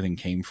where everything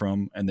came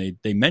from. And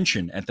they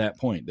mention at that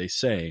point, they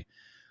say,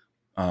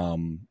 we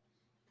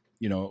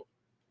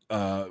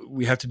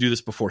have to do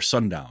this before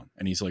sundown.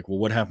 And he's like, well,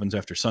 what happens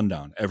after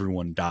sundown?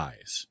 Everyone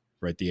dies,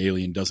 right? The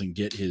alien doesn't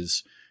get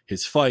his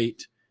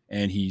fight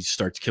and he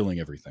starts killing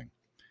everything.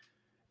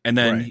 And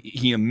then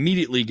he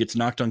immediately gets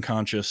knocked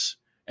unconscious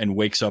and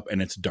wakes up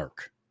and it's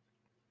dark.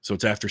 So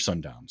it's after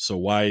sundown. So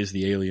why is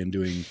the alien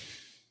doing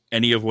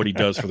any of what he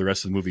does for the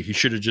rest of the movie? He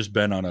should have just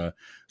been on a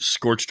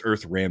scorched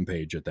earth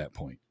rampage at that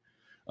point.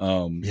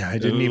 I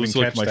didn't even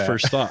catch my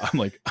first thought. I'm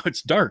like, oh,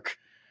 it's dark.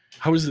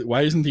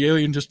 Why isn't the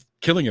alien just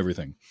killing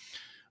everything?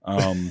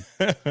 And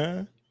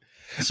then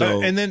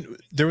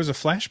there was a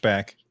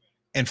flashback,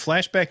 and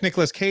flashback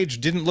Nicolas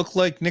Cage didn't look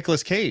like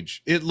Nicolas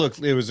Cage. It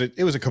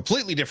was a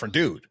completely different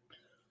dude.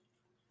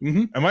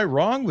 Mm-hmm. Am I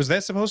wrong? Was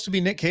that supposed to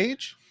be Nick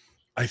Cage?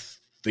 I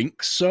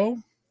think so.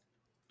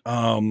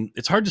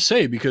 It's hard to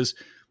say because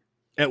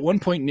at one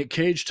point Nick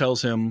Cage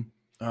tells him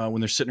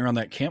when they're sitting around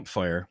that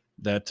campfire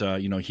that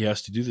he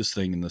has to do this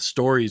thing and the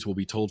stories will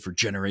be told for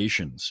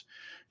generations,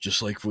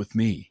 just like with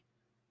me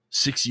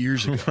 6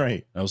 years ago.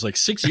 Right. I was like,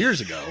 6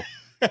 years ago.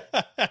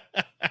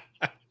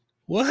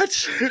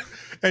 What?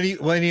 And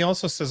he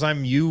also says,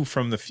 "I'm you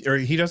from the," or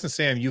he doesn't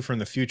say "I'm you from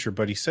the future,"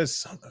 but he says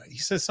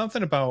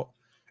something about.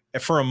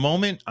 For a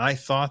moment, I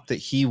thought that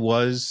he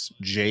was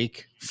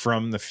Jake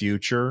from the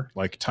future,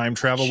 like time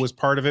travel was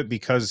part of it,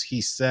 because he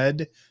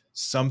said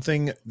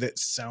something that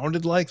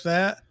sounded like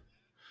that.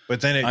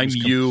 But then I'm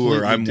you,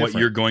 or I'm what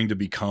you're going to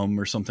become,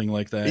 or something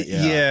like that.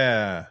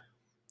 Yeah.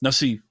 Now,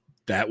 see,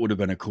 that would have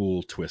been a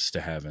cool twist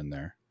to have in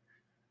there.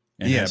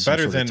 And yeah,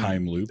 better than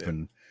time loop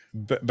and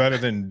better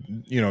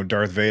than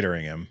Darth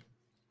Vadering him.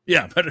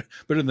 Yeah,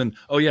 better than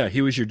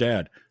he was your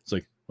dad. It's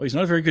like, well, he's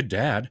not a very good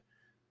dad.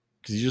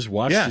 Because he just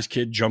watched his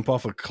kid jump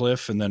off a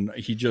cliff, and then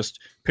he just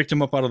picked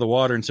him up out of the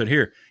water and said,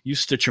 "Here, you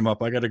stitch him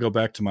up. I got to go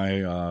back to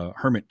my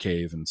hermit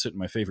cave and sit in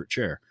my favorite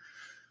chair."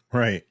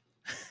 Right.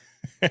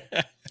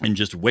 And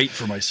just wait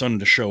for my son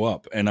to show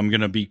up. And I'm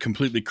going to be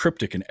completely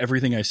cryptic in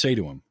everything I say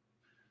to him,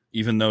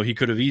 even though he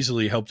could have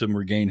easily helped him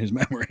regain his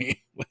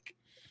memory.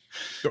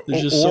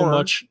 There's just so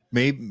much.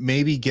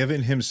 Maybe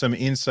giving him some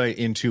insight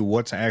into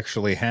what's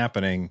actually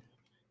happening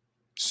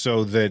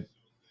so that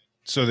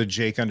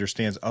Jake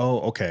understands,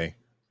 oh, okay.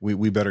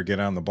 We better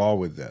get on the ball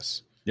with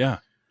this. Yeah.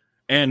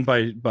 And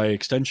by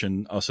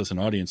extension, us as an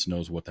audience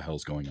knows what the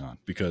hell's going on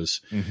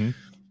because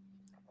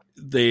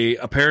they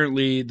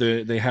apparently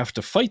they have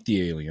to fight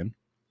the alien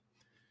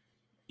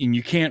and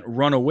you can't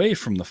run away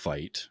from the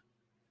fight.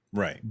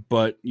 Right.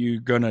 But you're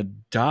going to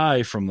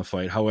die from the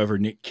fight. However,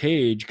 Nick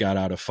Cage got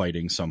out of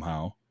fighting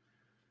somehow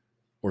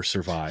or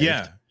survived.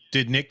 Yeah.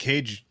 Did Nick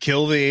Cage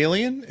kill the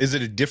alien? Is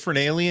it a different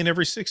alien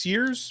every 6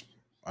 years?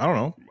 I don't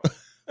know.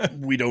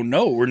 We don't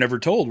know. We're never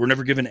told. We're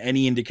never given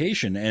any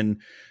indication.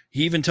 And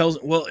he even tells,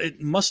 well,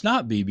 it must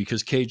not be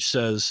because Cage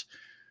says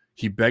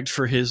he begged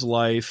for his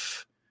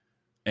life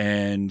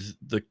and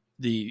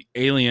the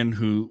alien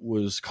who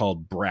was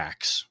called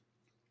Brax,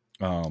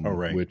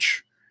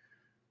 which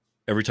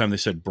every time they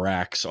said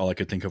Brax, all I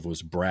could think of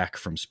was Brack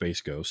from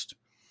Space Ghost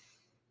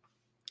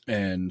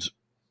and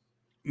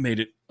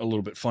made it a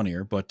little bit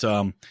funnier. But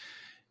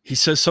he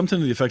says something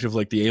to the effect of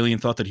like the alien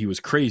thought that he was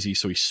crazy,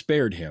 so he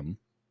spared him.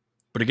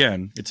 But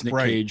again, it's Nick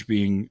Cage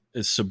being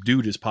as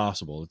subdued as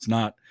possible. It's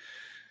not,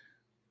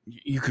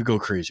 you could go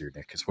crazier,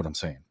 Nick, is what I'm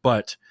saying.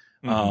 But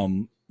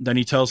then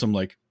he tells him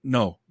like,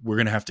 no, we're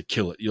going to have to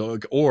kill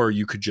it. Or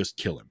you could just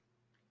kill him.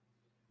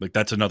 Like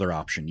that's another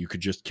option. You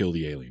could just kill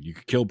the alien. You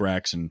could kill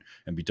Brax and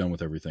be done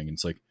with everything. And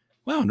it's like,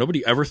 wow,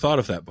 nobody ever thought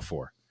of that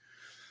before.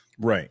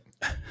 Right.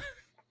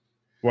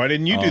 Why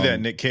didn't you do that,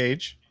 Nick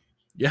Cage?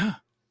 Yeah.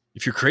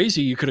 If you're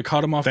crazy, you could have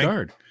caught him off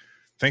guard.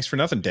 Thanks for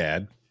nothing,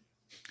 Dad.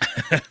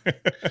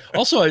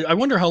 Also, I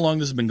wonder how long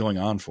this has been going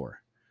on for.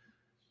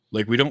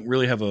 Like, we don't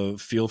really have a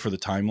feel for the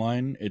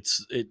timeline.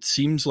 It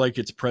seems like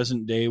it's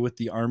present day with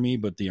the Army,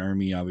 but the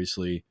Army,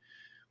 obviously,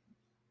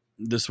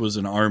 this was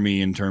an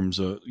Army in terms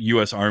of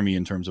U.S. Army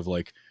in terms of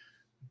like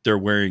they're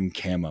wearing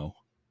camo.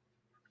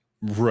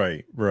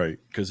 Right.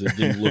 Because it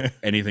didn't look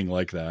anything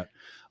like that.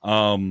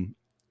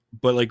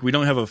 But like, we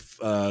don't have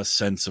a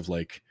sense of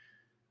like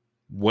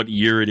what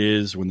year it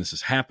is when this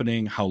is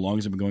happening. How long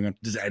has it been going on?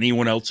 Does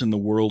anyone else in the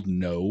world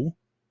know?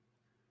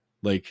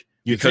 Like,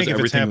 you think if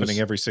it's happening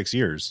every 6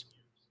 years,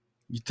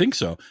 you'd think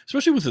so,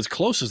 especially with as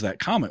close as that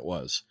comet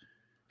was,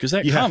 because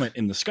that comet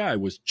in the sky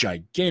was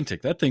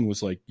gigantic. That thing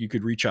was like, you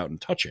could reach out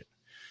and touch it.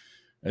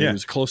 And it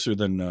was closer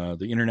than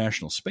the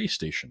International Space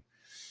Station.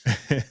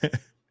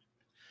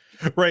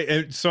 Right.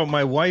 And so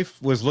my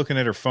wife was looking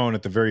at her phone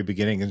at the very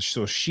beginning, and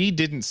so she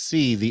didn't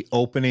see the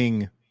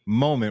opening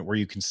moment where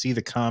you can see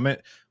the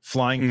comet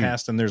flying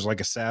past and there's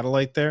like a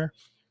satellite there.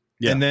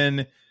 Yeah. And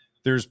then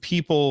there's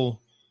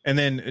people, and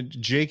then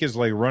Jake is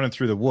like running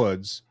through the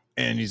woods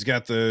and he's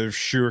got the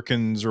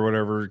shurikens or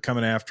whatever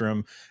coming after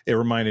him. It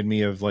reminded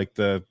me of like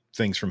the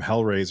things from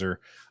Hellraiser.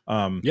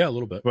 Yeah, a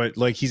little bit. But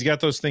like he's got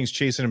those things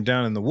chasing him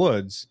down in the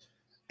woods,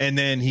 and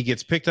then he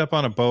gets picked up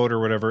on a boat or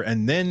whatever,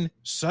 and then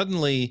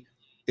suddenly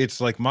it's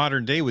like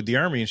modern day with the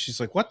army, and she's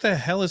like, what the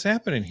hell is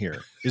happening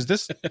here? Is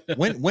this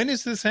when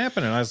is this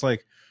happening? I was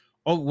like,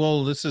 oh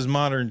well, this is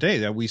modern day.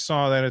 That we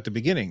saw that at the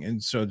beginning.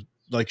 And so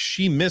like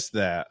she missed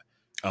that.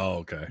 Oh,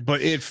 okay.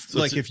 But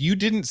if you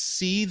didn't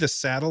see the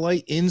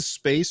satellite in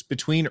space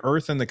between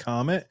Earth and the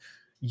comet,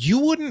 you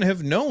wouldn't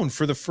have known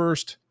for the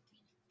first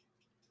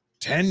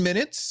 10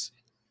 minutes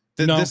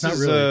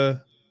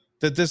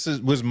that this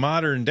was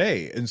modern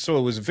day. And so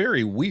it was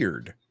very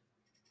weird.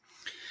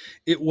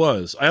 It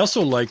was. I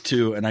also like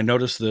to, and I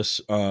noticed this,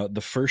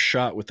 the first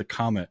shot with the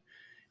comet,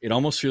 it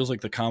almost feels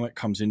like the comet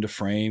comes into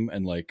frame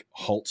and like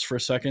halts for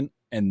a second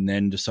and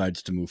then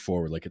decides to move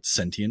forward, like it's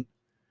sentient.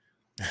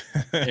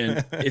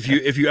 And if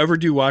you ever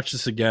do watch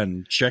this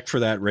again, check for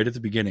that right at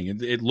the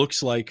beginning. It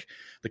looks like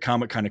the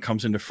comet kind of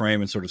comes into frame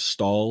and sort of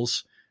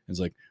stalls and is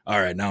like, all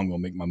right, now I'm going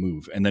to make my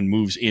move, and then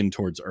moves in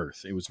towards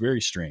Earth. It was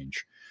very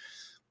strange.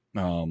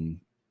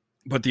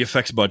 But the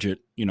effects budget,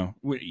 you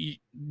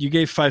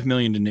gave $5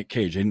 million to Nick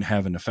Cage. They didn't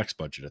have an effects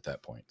budget at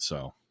that point,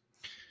 so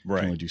right.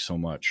 Can only do so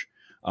much.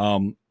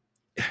 And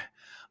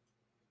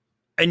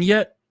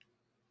yet,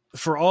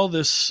 for all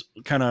this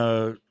kind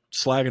of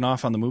slagging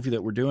off on the movie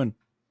that we're doing,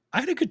 I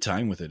had a good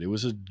time with it. It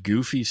was a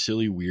goofy,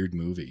 silly, weird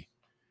movie.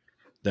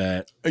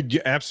 That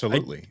yeah,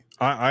 absolutely.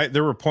 I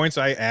there were points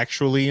I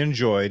actually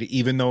enjoyed,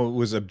 even though it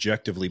was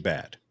objectively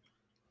bad.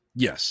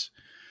 Yes,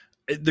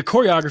 the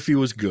choreography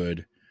was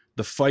good.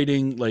 The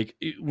fighting, like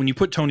when you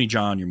put Tony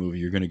Jaa in your movie,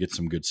 you're going to get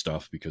some good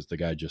stuff because the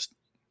guy just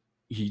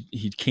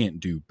he can't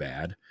do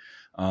bad.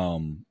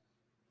 All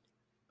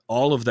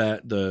of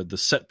that, the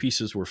set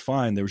pieces were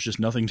fine. There was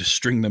just nothing to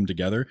string them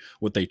together.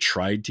 What they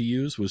tried to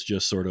use was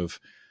just sort of.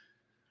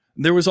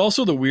 There was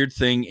also the weird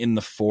thing in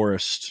the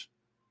forest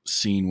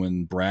scene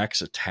when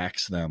Brax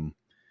attacks them,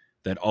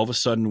 that all of a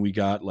sudden we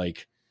got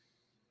like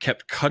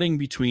kept cutting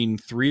between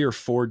 3 or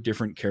 4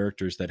 different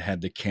characters that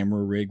had the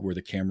camera rig where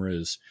the camera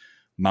is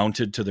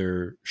mounted to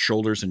their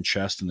shoulders and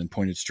chest and then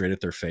pointed straight at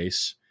their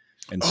face.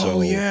 And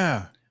so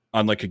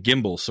on like a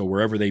gimbal. So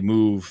wherever they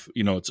move,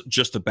 it's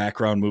just the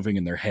background moving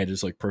and their head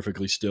is like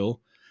perfectly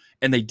still.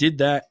 And they did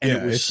that. And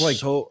it was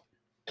like, and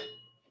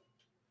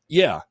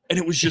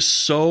it was just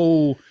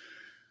so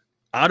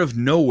out of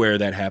nowhere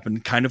that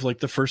happened, kind of like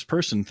the first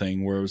person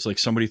thing where it was like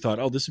somebody thought,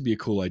 oh, this would be a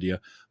cool idea.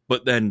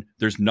 But then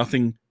there's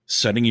nothing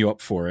setting you up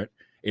for it.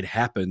 It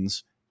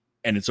happens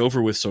and it's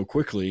over with so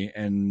quickly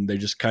and they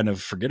just kind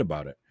of forget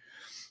about it.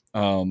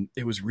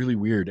 It was really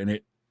weird. And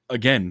it,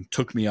 again,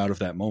 took me out of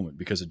that moment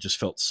because it just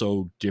felt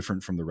so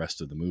different from the rest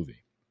of the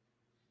movie.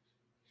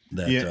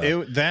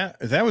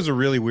 That was a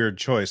really weird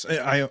choice.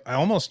 I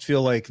almost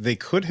feel like they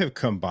could have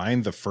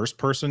combined the first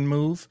person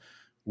move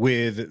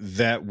with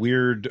that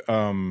weird,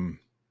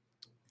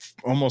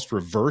 almost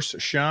reverse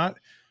shot,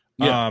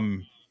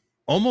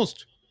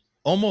 almost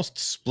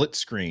split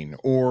screen,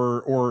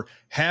 or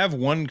have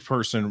one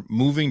person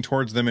moving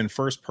towards them in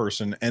first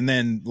person, and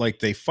then like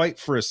they fight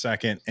for a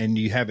second, and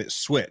you have it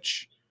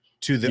switch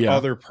to the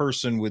other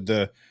person with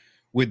the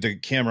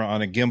camera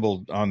on a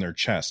gimbal on their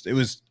chest. It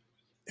was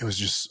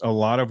just a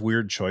lot of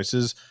weird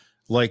choices.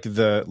 Like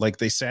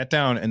they sat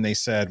down and they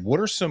said, what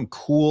are some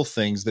cool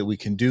things that we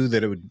can do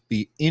that it would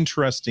be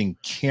interesting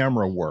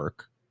camera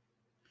work?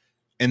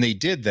 And they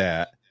did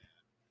that,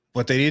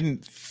 but they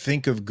didn't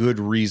think of good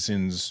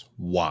reasons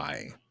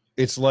why.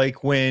 It's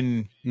like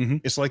when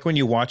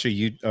you watch a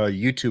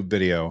YouTube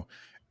video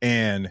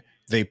and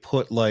they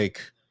put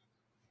like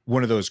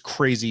one of those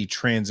crazy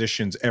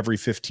transitions every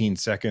 15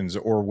 seconds,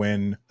 or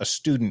when a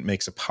student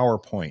makes a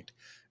PowerPoint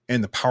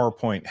and the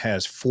PowerPoint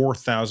has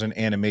 4,000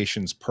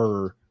 animations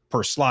per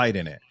slide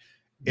in it.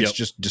 It's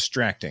just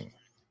distracting.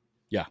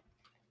 Yeah.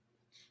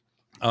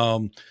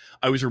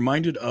 I was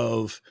reminded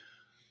of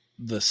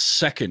the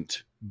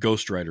second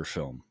Ghost Rider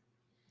film,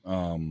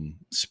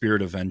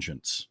 Spirit of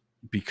Vengeance,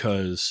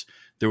 because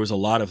there was a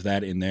lot of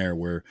that in there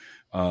where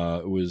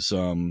it was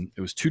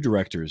 2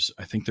 directors.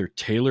 I think they're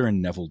Taylor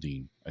and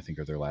Neveldine, I think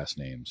are their last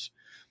names.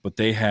 But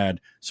they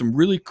had some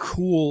really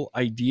cool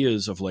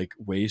ideas of like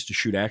ways to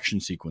shoot action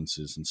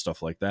sequences and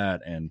stuff like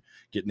that, and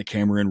getting the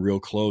camera in real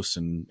close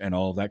and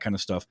all of that kind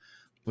of stuff.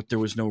 But there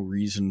was no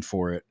reason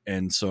for it.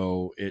 And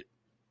so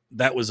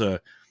that was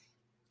a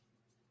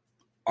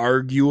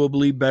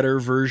arguably better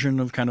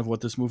version of kind of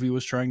what this movie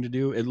was trying to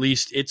do. At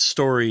least its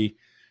story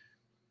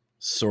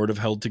sort of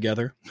held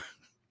together.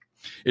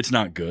 It's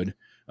not good,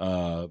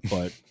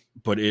 but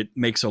it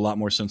makes a lot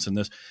more sense than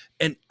this.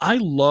 And I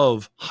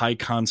love high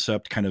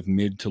concept, kind of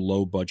mid to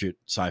low budget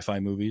sci-fi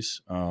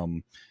movies.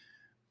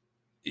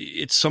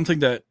 It's something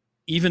that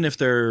even if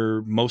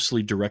they're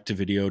mostly direct to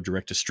video,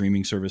 direct to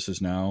streaming services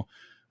now,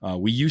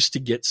 we used to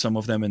get some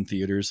of them in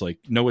theaters. Like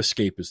No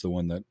Escape is the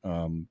one that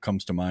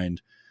comes to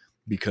mind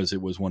because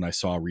it was one I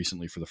saw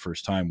recently for the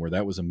first time, where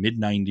that was a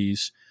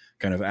mid-90s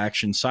kind of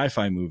action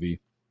sci-fi movie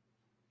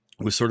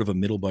with sort of a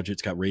middle budget.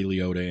 It's got Ray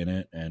Liotta in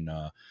it,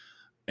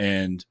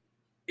 and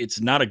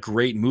it's not a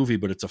great movie,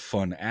 but it's a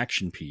fun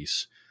action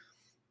piece.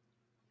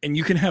 And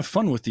you can have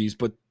fun with these,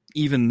 but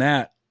even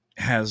that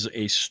has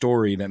a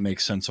story that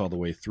makes sense all the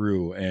way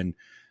through. And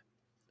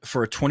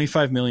for a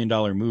 $25 million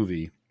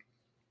movie,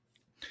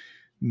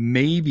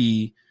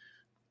 maybe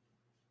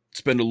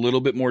spend a little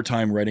bit more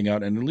time writing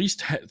out and at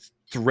least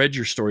thread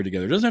your story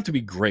together. It doesn't have to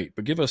be great,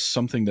 but give us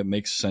something that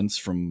makes sense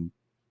from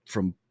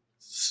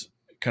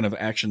kind of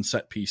action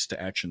set piece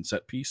to action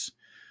set piece.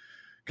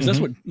 Because that's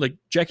what, like,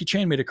 Jackie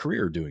Chan made a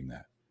career doing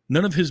that.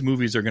 None of his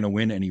movies are going to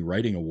win any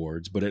writing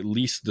awards, but at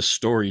least the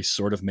story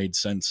sort of made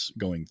sense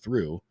going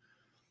through.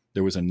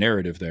 There was a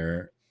narrative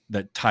there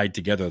that tied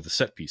together the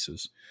set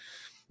pieces.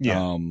 Yeah.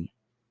 And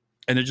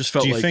it just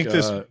felt like,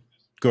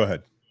 go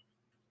ahead.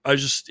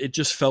 It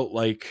just felt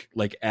like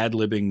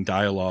ad-libbing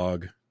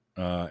dialogue.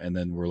 And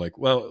then we're like,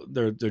 well,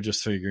 they're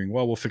just figuring,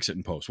 well, we'll fix it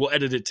in post. We'll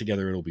edit it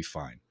together. It'll be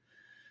fine.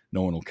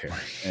 No one will care.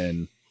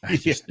 And I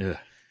just,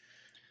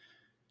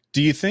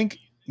 do you think,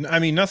 I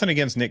mean, nothing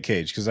against Nick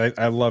Cage, because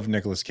I love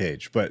Nicolas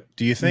Cage, but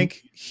do you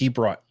think he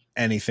brought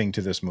anything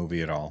to this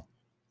movie at all?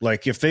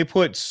 Like, if they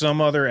put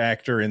some other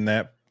actor in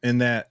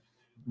that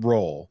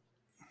role,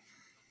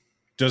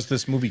 does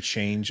this movie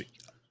change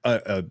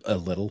a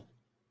little?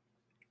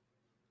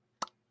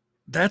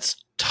 That's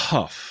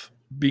tough,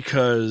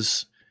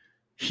 because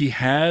he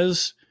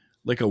has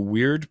like a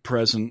weird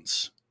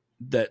presence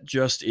that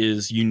just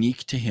is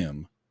unique to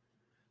him.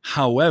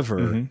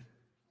 However,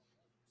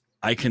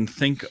 I can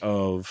think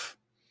of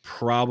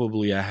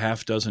probably a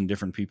half dozen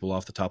different people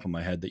off the top of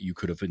my head that you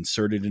could have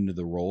inserted into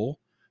the role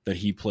that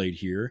he played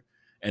here,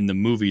 and the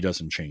movie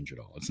doesn't change at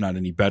all. It's not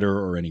any better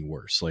or any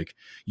worse. Like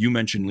you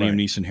mentioned, Liam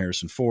Neeson,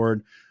 Harrison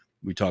Ford.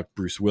 We talked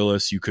Bruce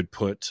Willis. You could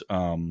put,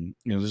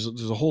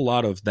 there's a whole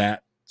lot of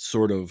that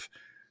sort of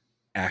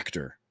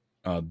actor,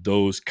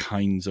 those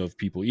kinds of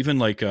people. Even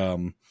like,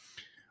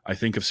 I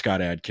think of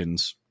Scott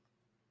Adkins.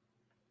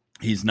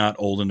 He's not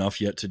old enough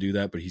yet to do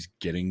that, but he's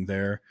getting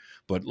there.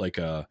 But like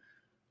a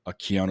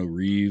Keanu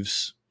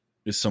Reeves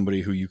is somebody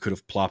who you could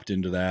have plopped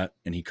into that,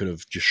 and he could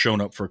have just shown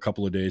up for a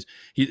couple of days.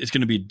 It's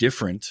going to be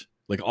different.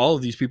 Like all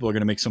of these people are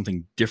going to make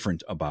something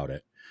different about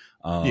it.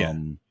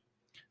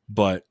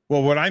 But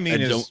what I mean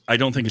I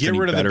don't think it's get any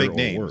rid of better the big or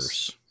names.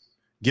 worse.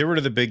 Get rid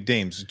of the big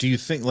names. Do you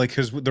think, like,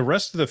 because the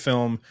rest of the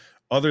film,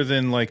 other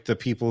than like the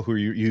people who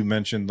you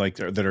mentioned, like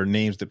that are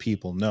names that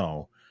people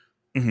know,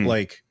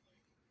 like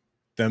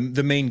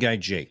the main guy,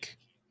 Jake,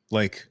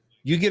 like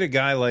you get a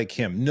guy like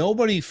him,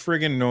 nobody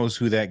friggin' knows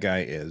who that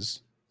guy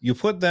is. You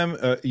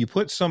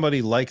put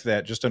somebody like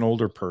that, just an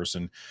older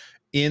person,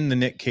 in the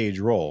Nick Cage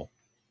role.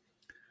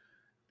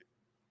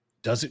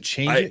 Does it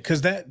change it?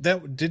 Because I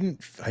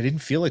didn't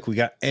feel like we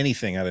got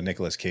anything out of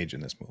Nicolas Cage in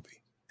this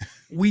movie.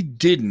 We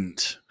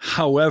didn't.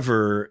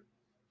 However,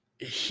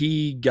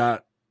 he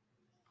got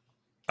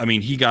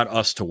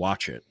us to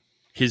watch it.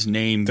 His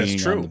name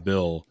being on the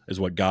bill is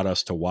what got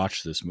us to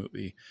watch this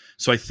movie.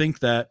 So I think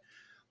that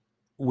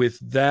with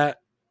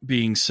that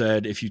being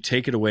said, if you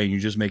take it away and you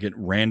just make it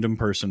random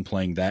person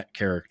playing that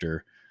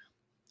character,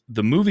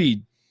 the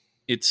movie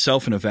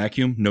itself in a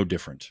vacuum, no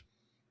different.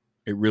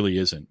 It really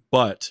isn't.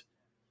 But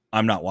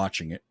I'm not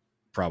watching it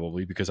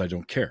probably because I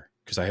don't care,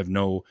 because I have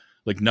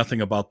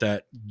nothing about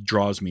that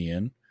draws me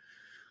in.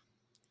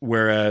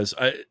 Whereas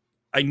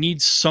I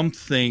need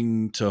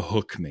something to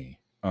hook me.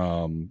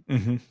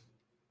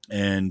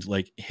 And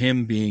like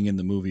him being in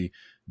the movie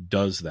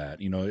does that.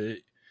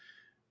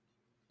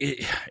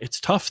 It's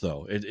tough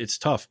though. It's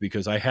tough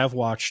because I have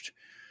watched.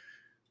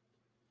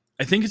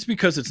 I think it's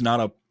because it's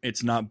not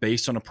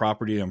based on a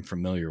property I'm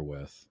familiar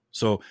with.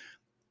 So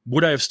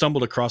would I have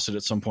stumbled across it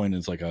at some point?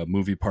 It's like a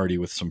movie party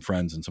with some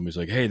friends, and somebody's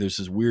like, "Hey, there's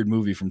this weird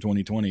movie from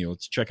 2020.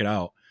 Let's check it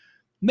out."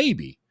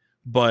 Maybe,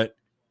 but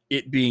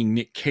it being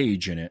Nick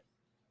Cage in it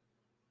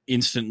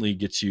instantly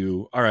gets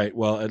you, all right,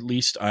 well, at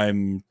least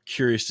I'm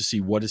curious to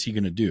see what is he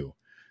going to do.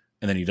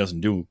 And then he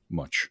doesn't do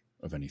much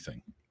of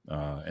anything.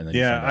 And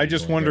then I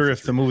just wonder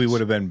if the movie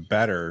would have been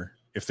better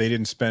if they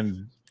didn't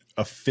spend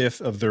a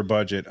fifth of their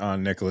budget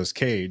on Nicolas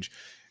Cage,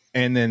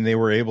 and then they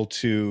were able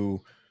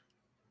to,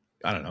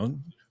 I don't know,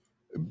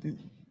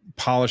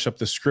 polish up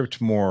the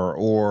script more,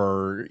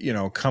 or,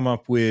 come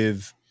up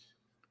with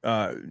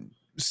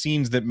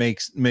scenes that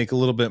make a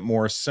little bit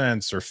more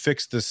sense, or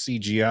fix the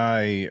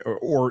CGI,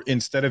 or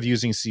instead of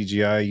using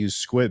CGI, use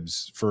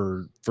squibs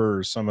for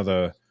some of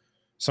the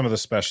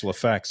special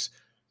effects.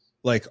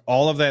 Like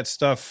all of that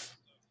stuff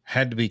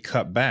had to be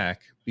cut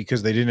back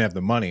because they didn't have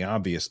the money.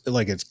 Obviously,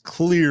 like it's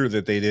clear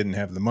that they didn't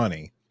have the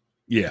money.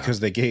 Yeah, because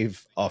they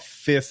gave a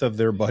fifth of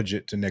their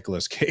budget to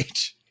Nicolas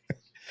Cage.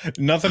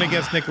 Nothing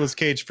against Nicolas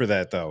Cage for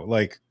that though.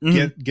 Like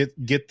get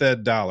the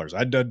dollars.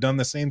 I'd have done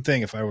the same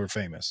thing if I were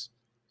famous.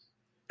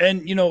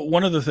 And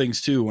one of the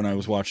things too, when I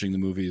was watching the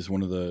movie, is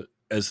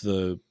as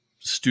the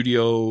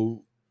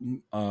studio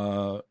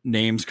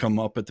names come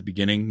up at the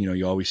beginning,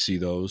 you always see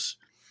those.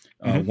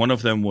 One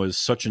of them was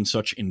such and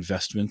such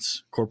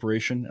investments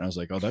corporation, and I was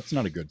like, oh, that's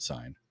not a good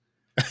sign.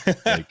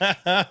 Like,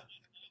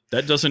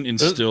 that doesn't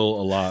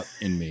instill a lot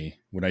in me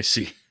when I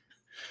see.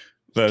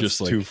 That's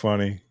just like too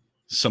funny.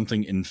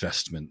 Something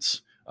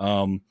investments.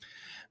 You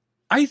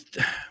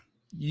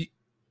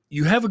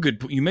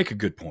make a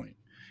good point,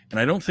 and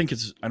I don't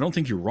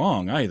think you're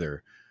wrong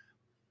either.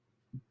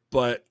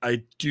 But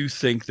I do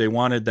think they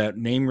wanted that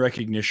name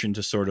recognition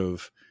to sort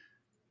of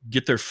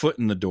get their foot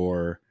in the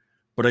door.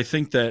 But I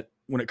think that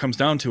when it comes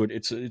down to it,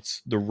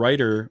 it's the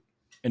writer,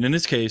 and in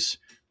this case,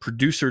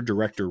 producer,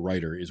 director,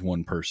 writer is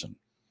one person.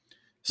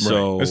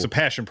 So right. It's a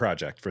passion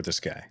project for this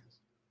guy.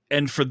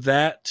 And for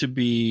that to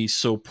be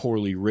so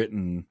poorly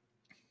written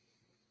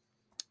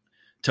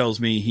tells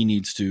me he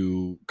needs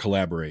to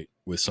collaborate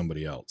with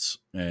somebody else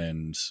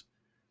and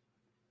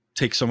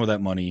take some of that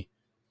money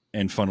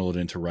and funnel it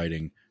into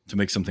writing to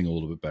make something a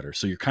little bit better.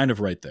 So you're kind of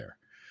right there.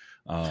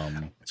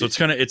 So it's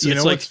kind of, it's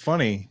like, it's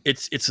funny.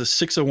 It's a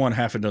 6 of one,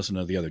 half a dozen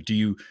of the other. Do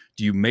you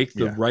make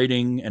the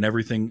writing and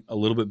everything a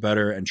little bit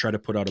better and try to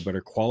put out a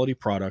better quality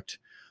product?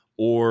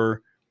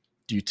 Or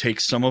do you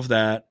take some of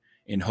that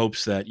in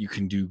hopes that you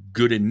can do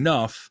good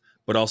enough,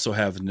 but also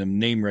have the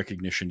name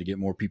recognition to get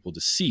more people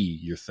to see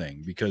your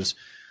thing? Because,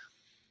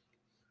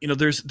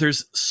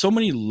 there's so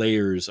many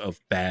layers of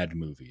bad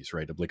movies,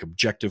 right? Of like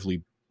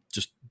objectively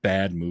just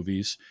bad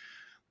movies.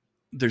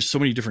 There's so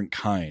many different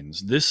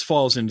kinds. This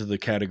falls into the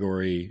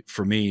category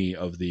for me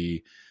of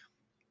the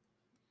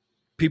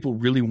people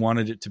really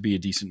wanted it to be a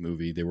decent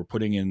movie. They were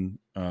putting in,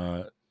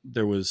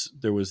 there was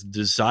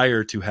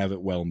desire to have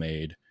it well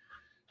made.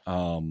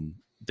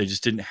 They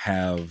just didn't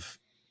have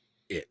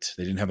it.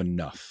 They didn't have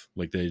enough.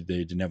 Like they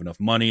didn't have enough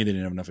money. They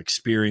didn't have enough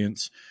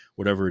experience,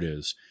 whatever it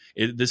is.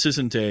 This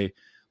isn't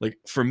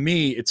for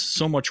me, it's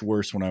so much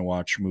worse when I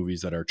watch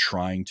movies that are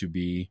trying to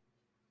be,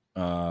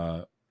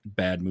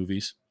 bad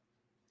movies.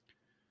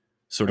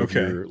 Sort of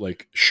your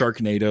like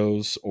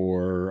Sharknadoes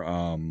or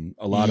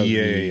a lot of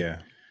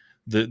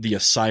the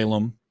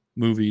Asylum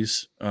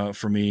movies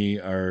for me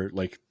are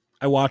like,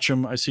 I watch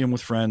them, I see them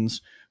with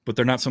friends, but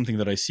they're not something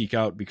that I seek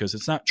out because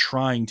it's not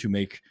trying to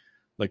make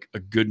like a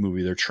good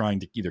movie. They're trying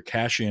to either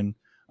cash in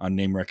on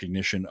name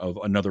recognition of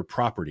another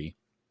property,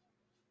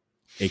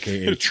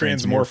 aka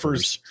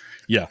Transmorphers.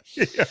 Yeah.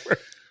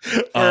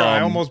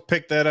 I almost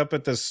picked that up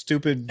at the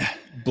stupid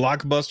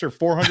Blockbuster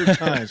 400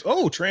 times.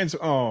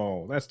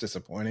 That's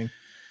disappointing.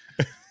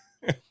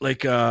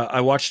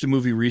 I watched a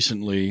movie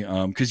recently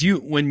because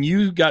when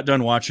you got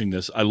done watching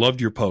this, I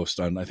loved your post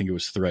on, I think it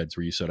was Threads,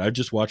 where you said, I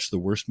just watched the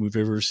worst movie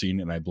I've ever seen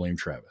and I blame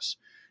Travis.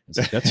 It's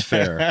like, that's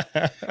fair.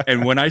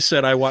 And when I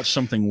said I watched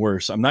something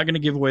worse, I'm not going to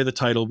give away the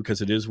title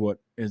because it's going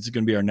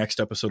to be our next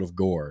episode of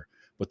Gore.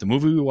 But the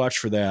movie we watched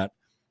for that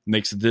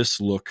makes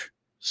this look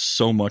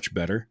so much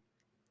better.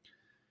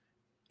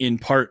 In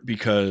part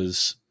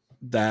because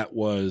that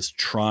was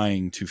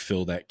trying to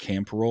fill that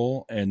camp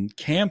role, and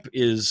camp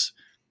is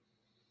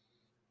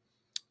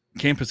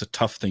a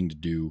tough thing to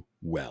do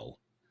well.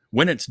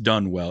 When it's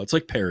done well, it's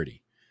like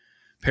parody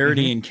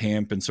in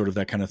camp and sort of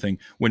that kind of thing.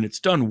 When it's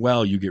done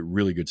well, you get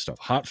really good stuff.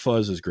 Hot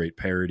Fuzz is great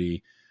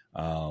parody.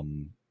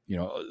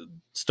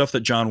 Stuff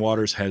that John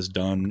Waters has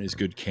done is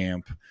good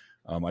camp.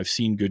 I've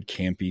seen good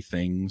campy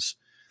things,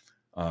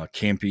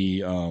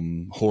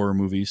 horror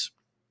movies.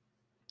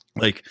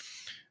 Like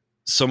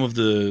some of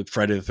the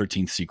Friday the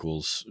 13th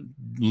sequels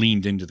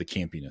leaned into the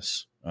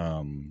campiness.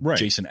 Right.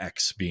 Jason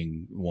X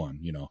being one,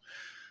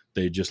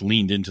 they just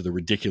leaned into the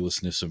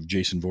ridiculousness of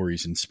Jason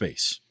Voorhees in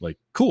space. Like,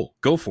 cool,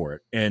 go for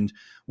it. And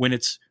when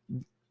it's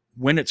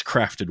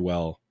crafted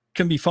well, it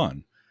can be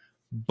fun.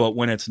 But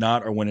when it's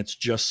not, or when it's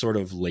just sort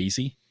of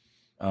lazy,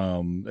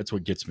 that's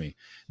what gets me.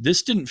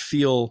 This didn't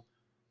feel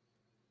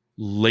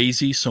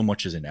lazy so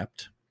much as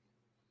inept.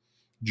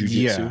 Jiu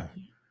Jitsu. Yeah,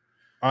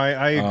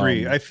 I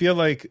agree. I feel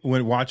like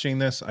when watching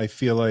this, I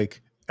feel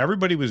like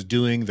everybody was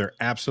doing their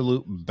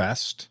absolute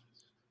best.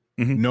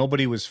 Mm-hmm.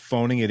 Nobody was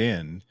phoning it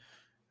in.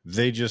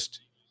 They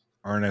just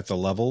aren't at the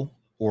level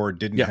or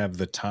didn't have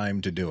the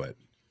time to do it.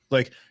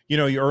 Like,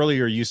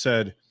 earlier you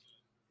said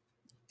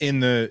in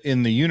the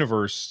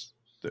universe,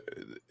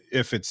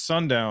 if it's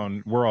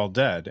sundown, we're all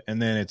dead.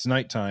 And then it's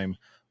nighttime.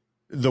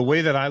 The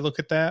way that I look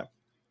at that,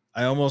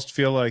 I almost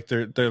feel like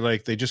they're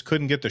like, they just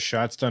couldn't get the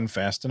shots done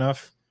fast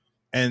enough.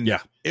 And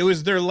it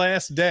was their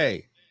last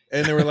day.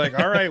 And they were like,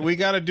 all right, we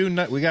got to do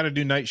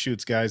night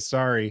shoots, guys.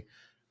 Sorry.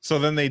 So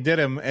then they did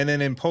them. And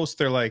then in post,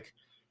 they're like,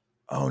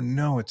 oh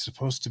no, it's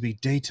supposed to be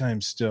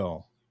daytime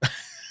still.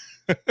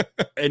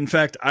 In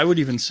fact, I would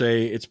even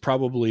say it's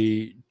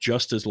probably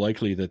just as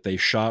likely that they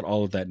shot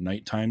all of that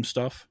nighttime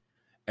stuff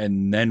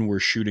and then we're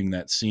shooting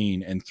that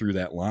scene and threw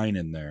that line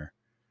in there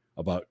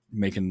about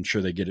making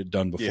sure they get it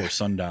done before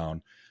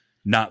sundown,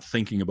 not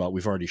thinking about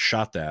we've already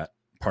shot that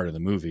part of the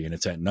movie and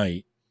it's at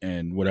night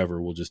and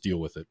whatever, we'll just deal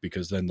with it.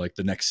 Because then like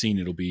the next scene,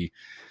 it'll be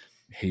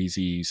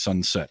hazy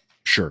sunset.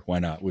 Sure, why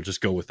not? We'll just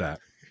go with that.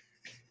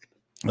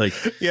 Like,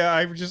 Yeah,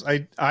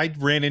 I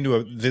ran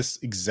into this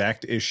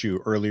exact issue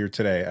earlier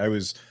today. I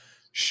was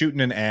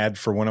shooting an ad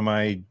for one of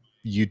my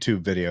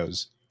YouTube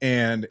videos,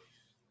 and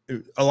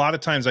a lot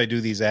of times I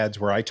do these ads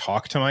where I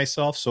talk to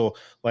myself. So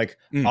like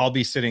I'll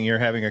be sitting here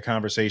having a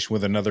conversation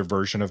with another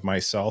version of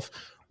myself,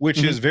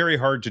 which is very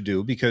hard to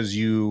do because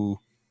you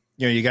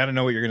got to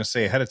know what you're going to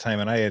say ahead of time.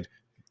 And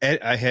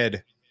I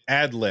had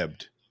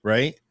ad-libbed,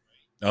 right?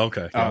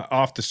 okay. Yeah.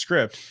 Off the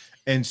script.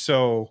 And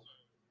so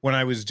when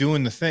I was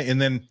doing the thing,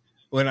 and then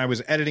when I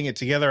was editing it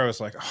together, I was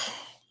like, oh,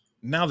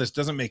 now this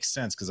doesn't make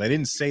sense because I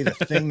didn't say the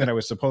thing that I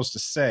was supposed to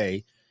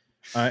say.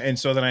 And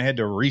so then I had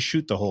to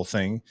reshoot the whole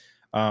thing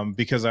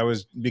because I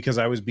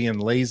was being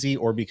lazy,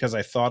 or because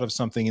I thought of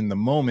something in the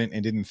moment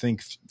and didn't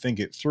think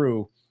it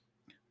through.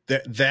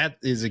 That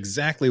is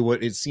exactly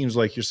what it seems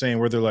like you're saying,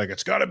 where they're like,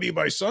 it's got to be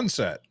by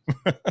sunset.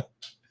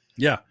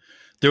 Yeah.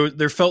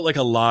 There felt like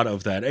a lot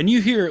of that. And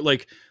you hear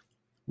like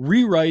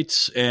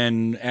rewrites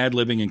and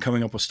ad-libbing and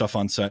coming up with stuff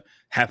on set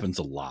happens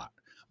a lot.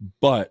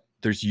 But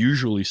there's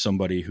usually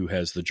somebody who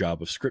has the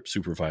job of script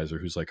supervisor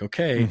who's like,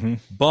 okay,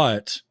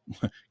 but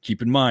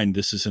keep in mind,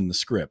 this is in the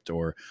script,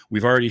 or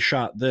we've already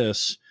shot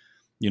this,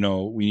 we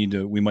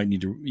might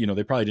need to,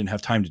 they probably didn't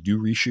have time to do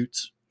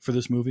reshoots for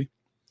this movie.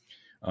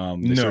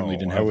 They certainly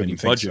didn't have any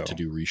budget to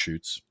do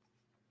reshoots.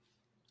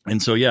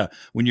 And so, yeah,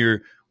 when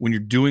you're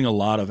doing a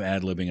lot of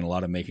ad-libbing and a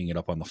lot of making it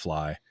up on the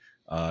fly,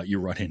 you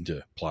run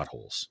into plot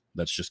holes.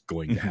 That's just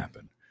going to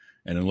happen.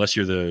 And unless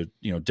you're the,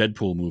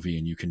 Deadpool movie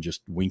and you can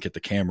just wink at the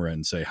camera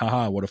and say,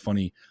 haha, what a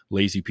funny,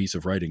 lazy piece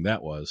of writing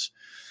that was,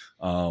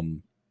 you're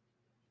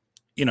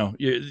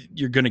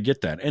going to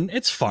get that. And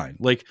it's fine.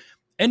 Like,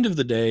 end of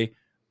the day,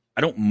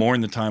 I don't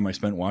mourn the time I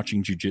spent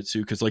watching Jiu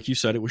Jitsu because, like you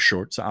said, it was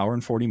short. It's an hour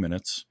and 40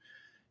 minutes.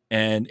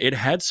 And it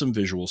had some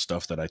visual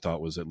stuff that I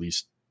thought was at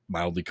least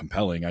mildly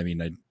compelling. I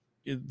mean,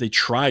 they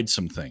tried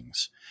some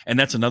things. And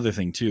that's another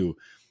thing, too,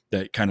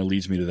 that kind of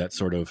leads me to that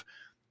sort of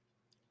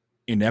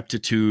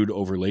ineptitude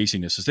over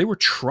laziness, is they were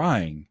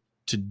trying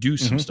to do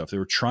some stuff. They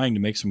were trying to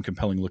make some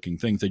compelling looking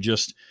things.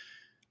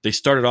 They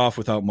started off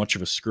without much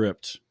of a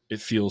script, it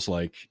feels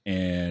like,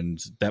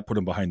 and that put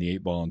them behind the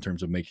 8 ball in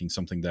terms of making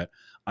something that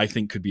I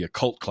think could be a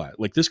cult classic.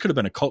 Like, this could have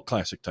been a cult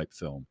classic type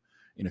film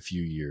in a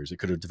few years. It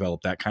could have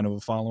developed that kind of a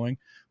following,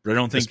 but I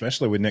don't think,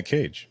 especially with Nick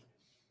Cage.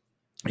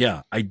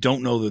 Yeah, I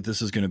don't know that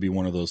this is going to be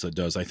one of those that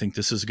does. I think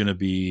this isn't going to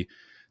be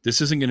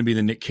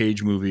the Nick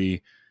Cage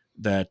movie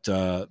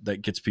that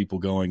gets people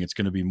going. It's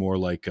going to be more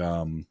like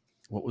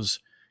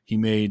he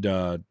made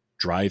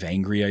Drive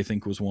Angry, I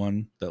think, was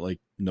one that like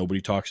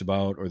nobody talks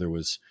about, or there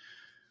was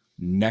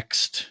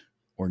Next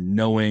or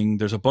Knowing.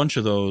 There's a bunch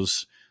of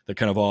those that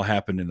kind of all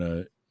happened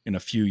in a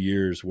few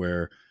years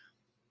where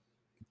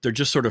they're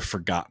just sort of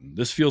forgotten.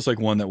 This feels like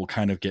one that will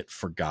kind of get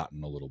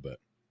forgotten a little bit,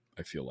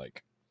 I feel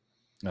like.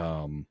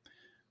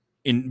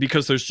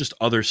 Because there's just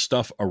other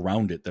stuff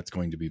around it that's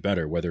going to be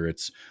better, whether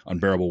it's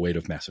Unbearable Weight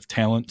of Massive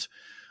Talent,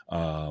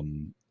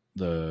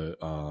 the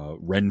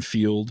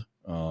Renfield.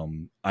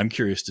 I'm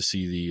curious to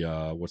see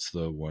the what's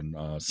the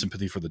one,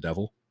 Sympathy for the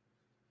Devil,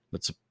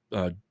 that's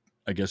I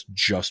guess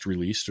just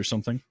released or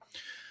something.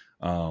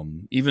 Well,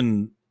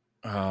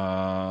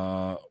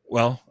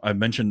 I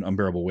mentioned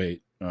Unbearable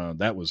Weight.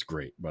 That was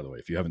great, by the way.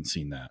 If you haven't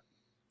seen that,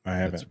 I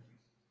haven't.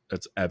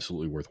 That's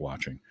absolutely worth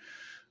watching,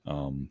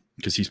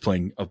 because he's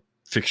playing a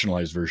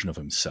fictionalized version of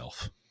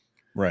himself,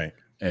 right?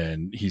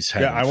 And he's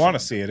I want to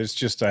see it. It's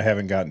just I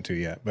haven't gotten to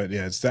yet, but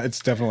yeah, it's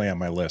definitely on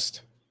my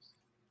list.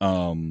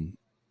 But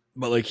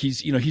like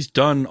he's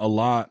done a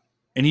lot,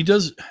 and he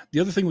does. The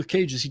other thing with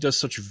Cage is he does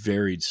such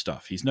varied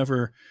stuff. He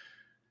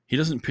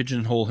doesn't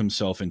pigeonhole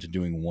himself into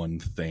doing one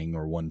thing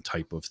or one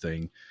type of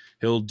thing.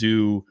 He'll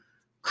do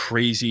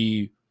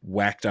crazy,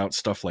 whacked out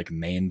stuff like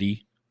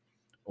Mandy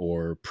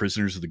or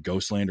Prisoners of the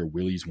Ghostland or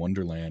Willy's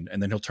Wonderland,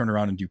 and then he'll turn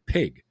around and do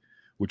Pig,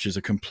 which is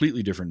a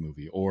completely different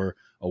movie, or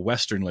a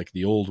Western like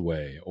The Old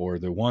Way, or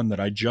the one that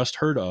I just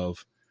heard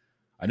of.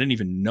 I didn't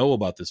even know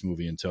about this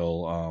movie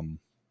until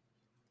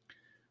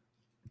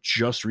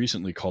just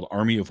recently, called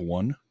Army of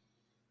One,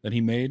 that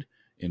he made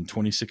in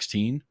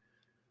 2016.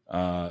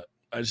 I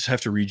just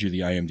have to read you the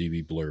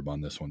IMDb blurb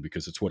on this one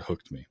because it's what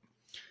hooked me.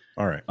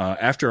 All right.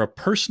 After a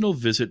personal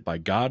visit by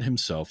God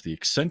himself, the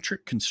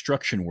eccentric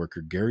construction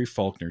worker Gary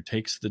Faulkner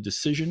takes the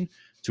decision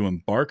to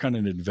embark on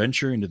an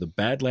adventure into the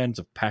Badlands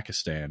of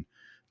Pakistan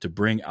to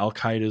bring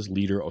Al-Qaeda's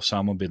leader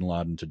Osama bin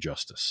Laden to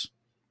justice.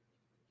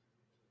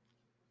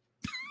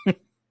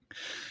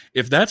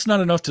 If that's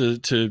not enough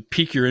to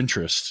pique your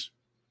interest,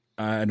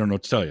 I don't know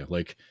what to tell you.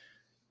 Like,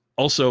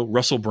 also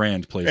Russell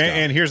Brand plays God.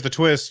 And here's the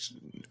twist: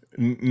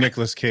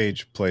 Nicolas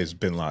Cage plays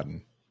bin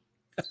Laden.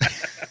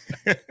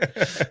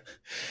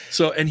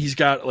 So, and he's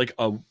got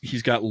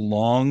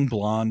long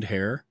blonde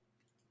hair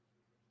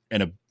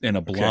and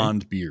a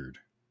blonde beard.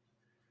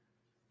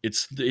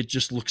 It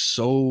just looks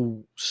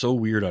so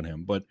weird on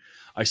him. But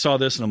I saw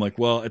this and I'm like,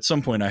 well, at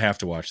some point I have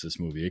to watch this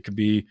movie. It could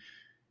be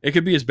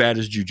as bad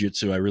as Jiu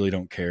Jitsu. I really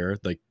don't care.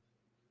 Like,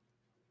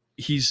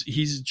 he's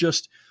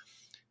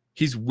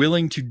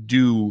willing to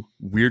do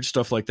weird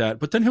stuff like that,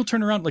 but then he'll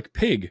turn around like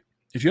Pig.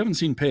 if you haven't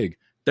seen Pig,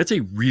 that's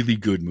a really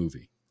good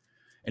movie.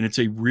 And it's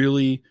a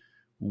really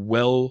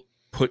well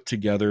put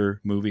together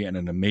movie and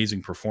an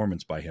amazing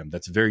performance by him.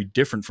 That's very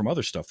different from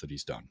other stuff that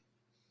he's done.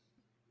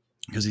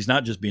 Because he's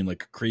not just being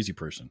like a crazy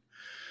person.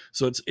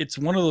 So it's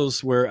one of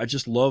those where I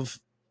just love,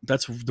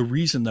 that's the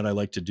reason that I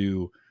like to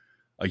do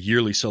a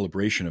yearly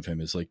celebration of him,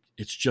 is like,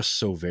 it's just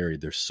so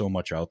varied. There's so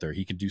much out there.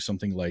 He could do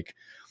something like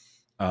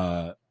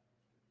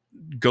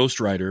Ghost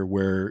Rider,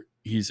 where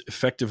he's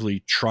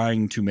effectively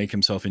trying to make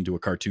himself into a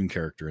cartoon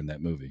character in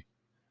that movie.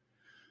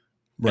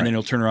 Right. And then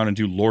he'll turn around and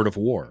do Lord of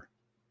War.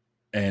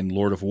 And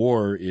Lord of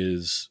War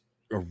is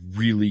a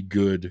really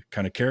good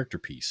kind of character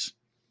piece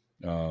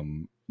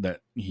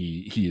that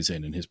he is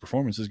in, and his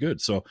performance is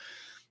good. So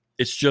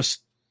it's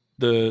just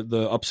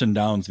the ups and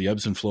downs, the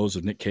ebbs and flows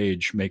of Nick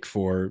Cage make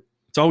for,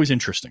 it's always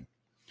interesting.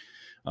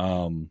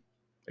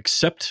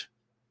 Except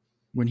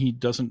when he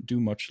doesn't do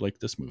much like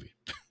this movie.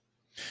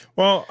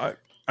 Well,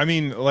 I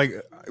mean, like,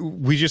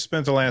 we just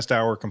spent the last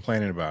hour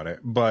complaining about it,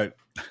 but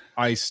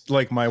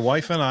like my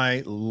wife and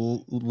I,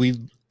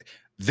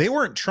 they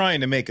weren't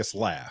trying to make us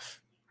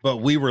laugh, but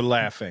we were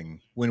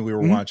laughing when we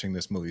were watching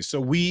this movie.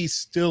 So we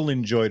still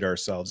enjoyed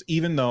ourselves,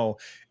 even though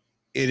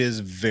it is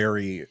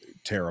very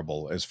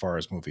terrible as far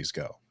as movies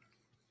go.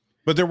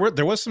 But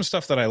there was some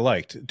stuff that I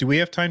liked. Do we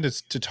have time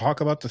to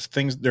talk about the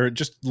things there?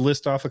 Just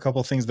list off a couple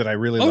of things that I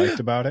really liked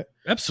about it.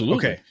 Absolutely.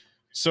 Okay.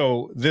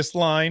 So this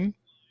line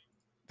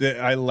that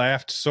I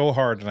laughed so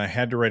hard and I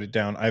had to write it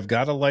down. I've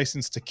got a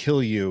license to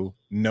kill you.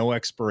 No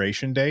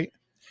expiration date.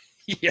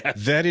 Yeah.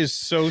 That is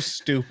so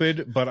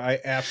stupid, but I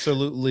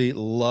absolutely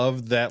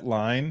loved that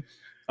line.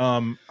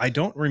 I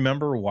don't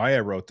remember why I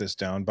wrote this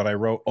down, but I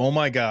wrote, "Oh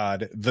my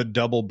God, the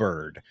double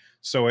bird."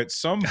 So at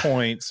some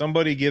point,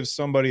 somebody gives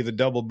somebody the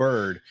double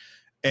bird,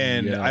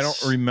 and yes. I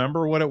don't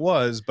remember what it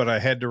was, but I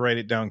had to write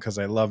it down because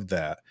I loved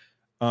that.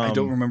 I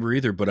don't remember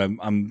either, but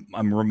I'm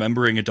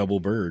remembering a double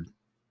bird.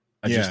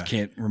 I just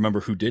can't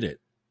remember who did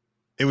it.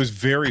 It was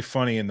very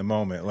funny in the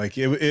moment. Like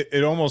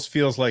it almost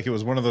feels like it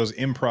was one of those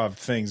improv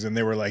things, and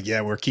they were like,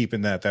 "Yeah, we're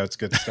keeping that. That's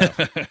good stuff."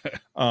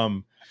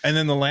 And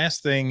then the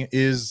last thing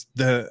is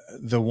the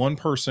one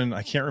person,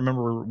 I can't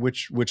remember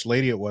which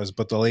lady it was,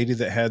 but the lady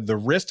that had the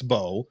wrist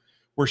bow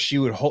where she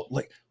would hold,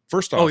 like,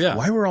 first off,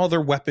 why were all their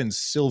weapons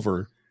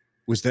silver?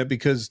 Was that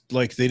because,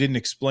 like, they didn't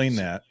explain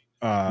that?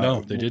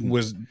 No, they didn't.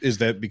 Is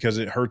that because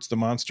it hurts the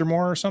monster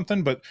more or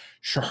something? But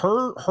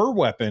her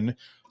weapon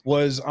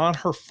was on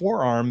her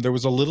forearm. There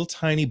was a little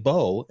tiny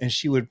bow, and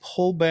she would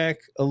pull back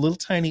a little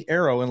tiny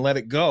arrow and let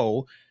it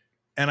go.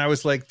 And I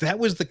was like, that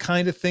was the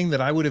kind of thing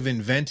that I would have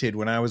invented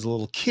when I was a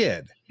little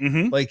kid.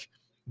 Mm-hmm. Like,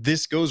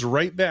 this goes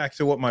right back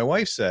to what my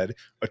wife said.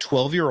 A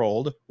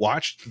 12-year-old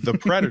watched The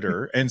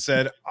Predator and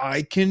said,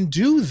 I can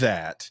do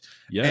that.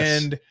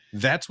 Yes. And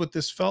that's what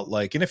this felt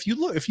like. And if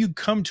you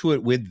come to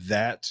it with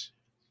that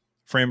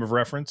frame of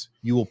reference,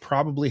 you will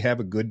probably have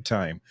a good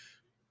time,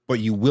 but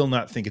you will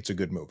not think it's a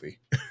good movie.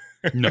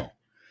 No,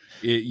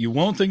 you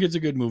won't think it's a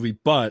good movie,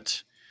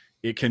 but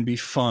it can be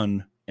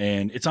fun,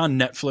 and it's on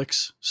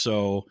Netflix.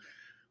 So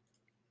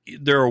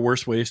there are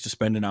worse ways to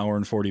spend an hour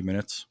and 40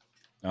 minutes.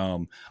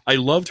 I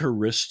loved her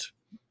wrist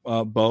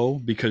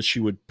bow because she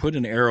would put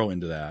an arrow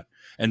into that,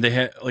 and they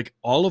had, like,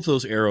 all of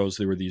those arrows.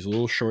 They were these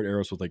little short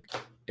arrows with, like,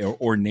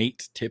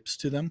 ornate tips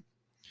to them.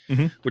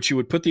 Mm-hmm. But she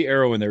would put the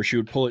arrow in there. She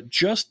would pull it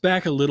just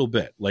back a little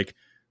bit, like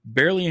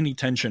barely any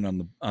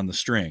tension on the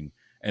string,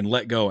 and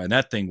let go, and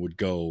that thing would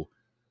go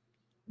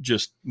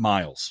just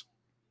miles.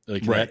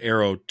 Like, right. That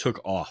arrow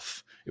took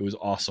off. It was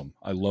awesome.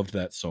 I loved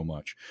that so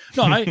much.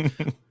 No,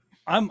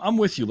 I'm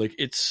with you. Like,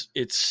 it's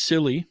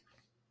silly,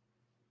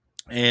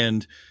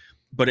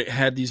 but it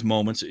had these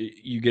moments.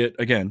 You get,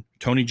 again,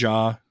 Tony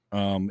Jaa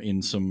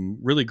in some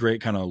really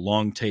great kind of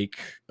long take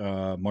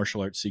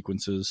martial arts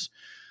sequences.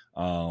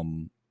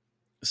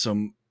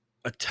 Some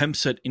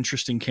attempts at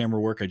interesting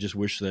camera work. I just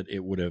wish that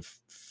it would have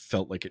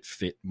felt like it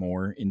fit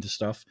more into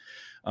stuff.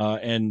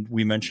 And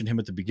we mentioned him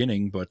at the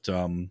beginning, but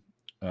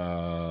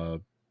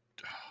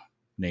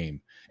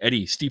name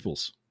Eddie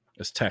Steeples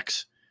as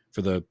Tex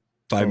for the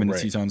 5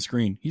 minutes he's on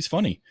screen. He's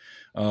funny.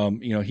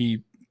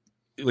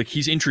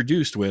 He's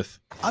introduced with,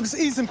 I'm just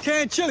eating some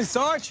canned chili,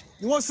 Sarge.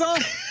 You want some?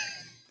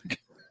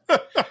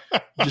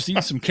 Just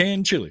eating some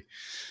canned chili.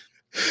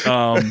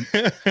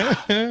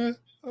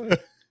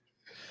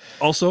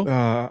 Also,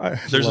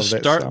 there's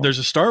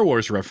a Star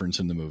Wars reference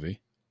in the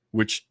movie,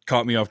 which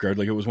caught me off guard.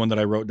 Like, it was one that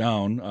I wrote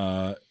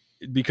down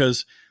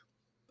because,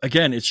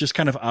 again, it's just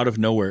kind of out of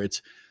nowhere.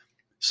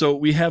 So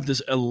we have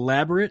this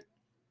elaborate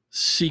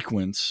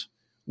sequence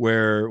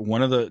where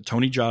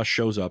Tony Jaa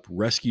shows up,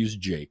 rescues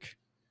Jake.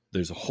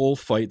 There's a whole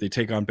fight. They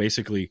take on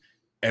basically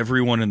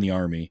everyone in the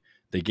army.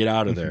 They get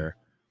out of there.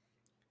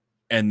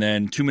 And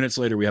then 2 minutes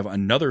later, we have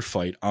another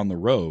fight on the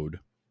road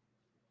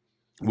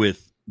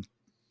with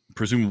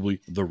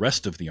presumably the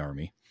rest of the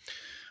army.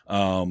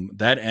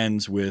 That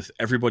ends with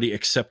everybody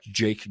except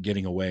Jake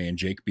getting away and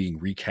Jake being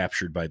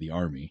recaptured by the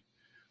army,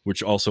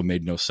 which also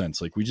made no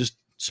sense. Like, we just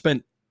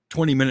spent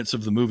 20 minutes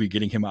of the movie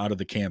getting him out of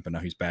the camp, and now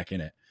he's back in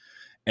it.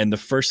 And the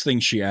first thing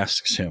she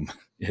asks him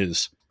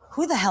is,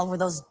 Who the hell were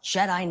those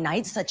Jedi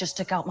Knights that just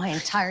took out my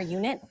entire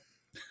unit?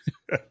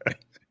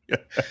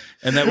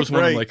 And that was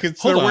when I'm like, because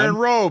hold they're on, wearing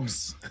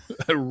robes.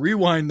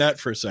 rewind that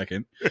for a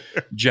second.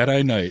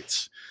 Jedi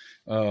Knights.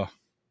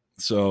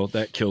 So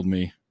that killed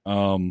me.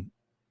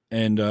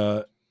 And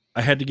I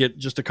had to get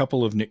just a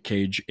couple of Nick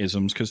Cage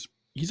isms because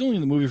he's only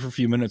in the movie for a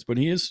few minutes, but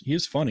he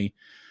is funny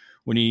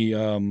when he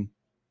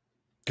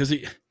because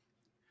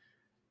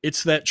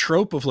it's that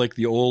trope of like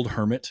the old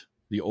hermit,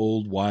 the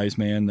old wise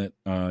man that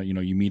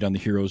you meet on the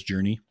hero's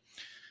journey.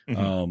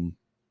 Mm-hmm.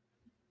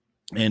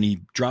 And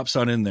he drops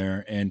on in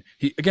there, and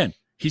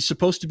he's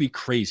supposed to be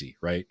crazy,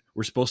 right?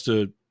 We're supposed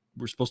to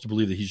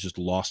believe that he's just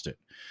lost it.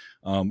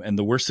 And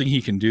the worst thing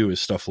he can do is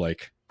stuff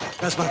like,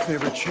 that's my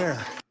favorite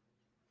chair.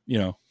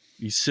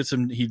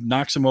 He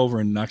knocks him over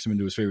and knocks him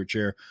into his favorite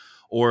chair,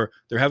 or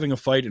they're having a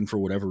fight, and for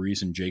whatever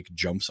reason, Jake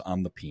jumps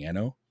on the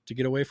piano to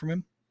get away from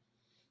him.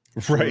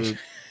 Right.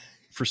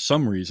 For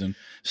some reason,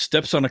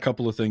 steps on a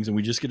couple of things, and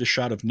we just get a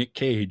shot of Nick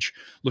Cage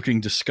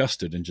looking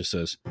disgusted and just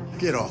says,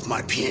 "Get off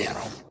my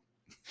piano."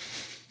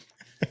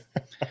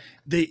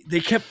 They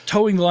kept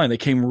towing the line. They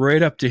came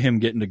right up to him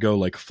getting to go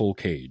like full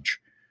Cage,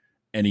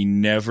 and he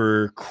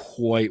never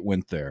quite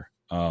went there.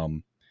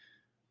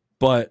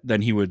 But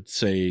then he would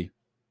say,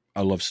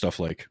 I love stuff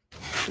like,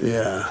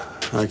 yeah,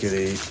 I could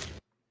eat.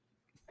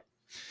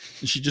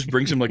 And she just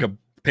brings him like a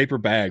paper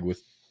bag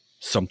with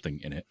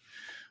something in it.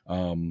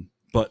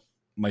 But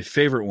my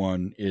favorite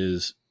one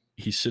is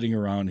he's sitting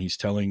around, he's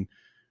telling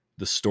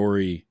the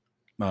story.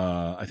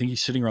 I think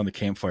he's sitting around the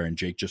campfire, and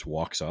Jake just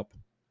walks up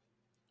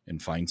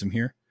and finds him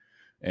here.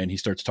 And he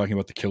starts talking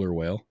about the killer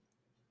whale,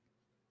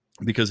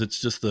 because it's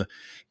just the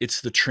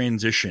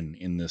transition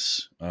in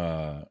this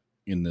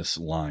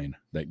line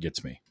that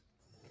gets me.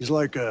 He's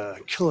like a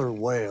killer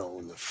whale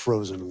in the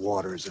frozen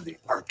waters of the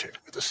Arctic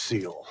with a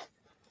seal.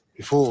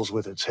 He fools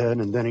with its head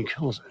and then he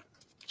kills it.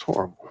 It's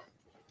horrible.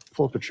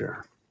 Pull up a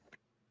chair.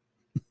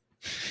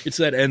 It's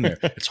that end there.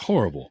 It's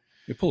horrible.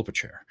 You pull up a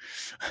chair.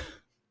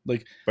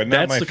 Like, but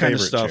not that's my the kind of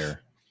favorite stuff.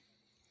 chair.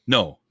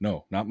 No,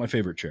 not my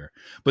favorite chair.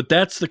 But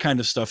that's the kind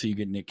of stuff that you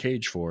get Nick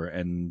Cage for,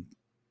 and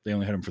they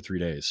only had him for 3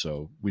 days,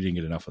 so we didn't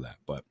get enough of that.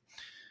 But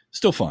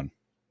still fun.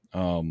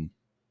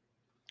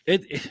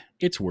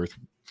 It's worth.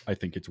 I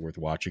think it's worth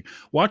watching.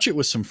 Watch it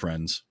with some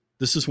friends.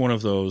 This is one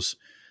of those,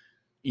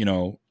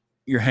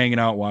 you're hanging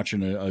out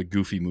watching a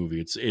goofy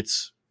movie.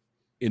 It's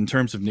in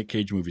terms of Nick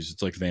Cage movies,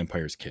 it's like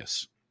Vampire's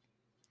Kiss.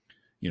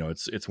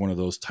 It's one of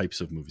those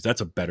types of movies.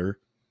 That's a better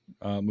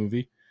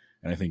movie,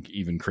 and I think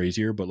even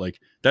crazier. But like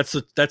that's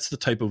the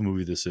type of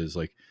movie this is.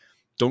 Like,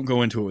 don't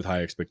go into it with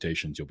high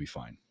expectations. You'll be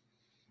fine.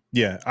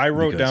 Yeah, I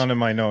wrote down in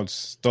my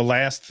notes, the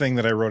last thing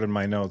that I wrote in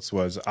my notes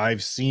was,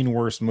 I've seen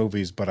worse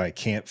movies, but I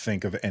can't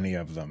think of any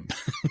of them.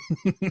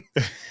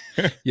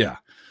 Yeah.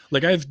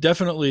 Like I've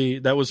definitely,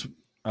 that was,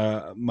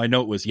 my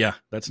note was, yeah,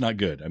 that's not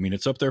good. I mean,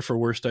 it's up there for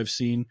worst I've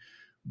seen,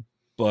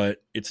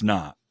 but it's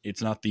not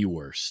the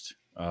worst.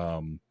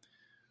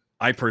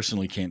 I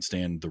personally can't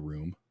stand The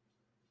Room.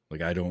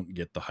 Like, I don't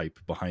get the hype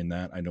behind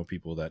that. I know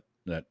people that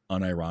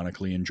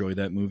unironically enjoy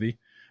that movie,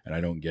 and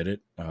I don't get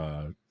it.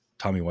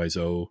 Tommy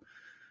Wiseau,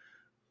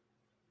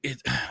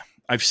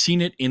 I've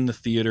seen it in the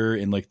theater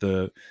in like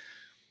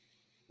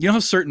how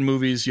certain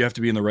movies you have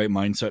to be in the right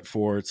mindset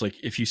for. It's like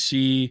if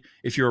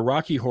you're a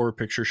Rocky Horror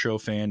Picture Show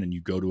fan and you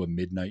go to a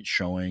midnight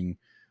showing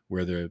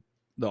where the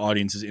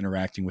audience is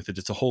interacting with it,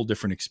 it's a whole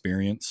different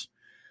experience.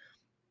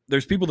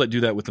 There's people that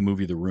do that with the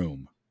movie The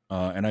Room.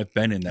 And I've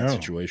been in that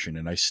situation,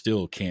 and I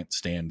still can't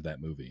stand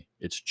that movie.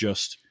 It's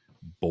just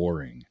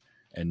boring,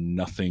 and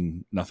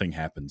nothing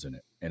happens in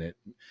it. And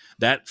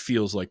that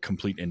feels like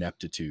complete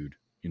ineptitude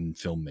in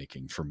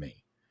filmmaking for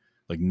me.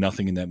 Like,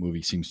 nothing in that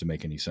movie seems to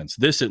make any sense.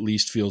 This at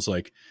least feels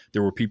like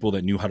there were people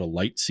that knew how to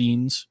light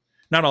scenes.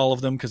 Not all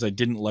of them, because I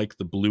didn't like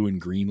the blue and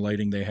green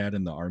lighting they had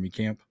in the army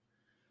camp.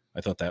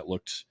 I thought that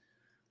looked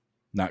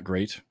not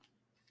great.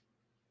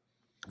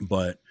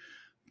 But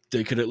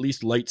they could at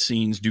least light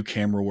scenes, do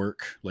camera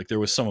work. Like, there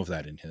was some of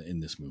that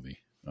in this movie.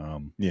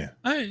 Yeah.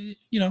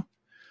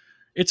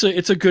 It's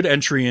a good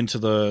entry into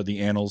the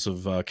annals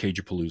of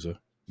Cageapalooza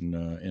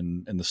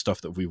and the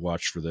stuff that we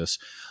watched for this.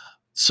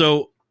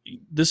 So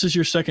this is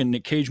your second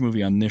Nick Cage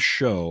movie on this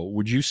show.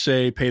 Would you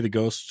say Pay the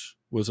Ghost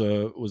was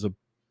a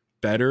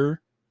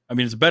better? I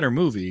mean, it's a better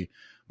movie,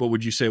 but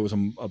would you say it was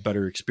a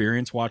better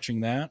experience watching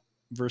that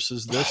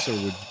versus this, or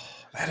would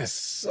that is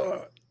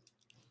so?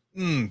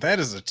 That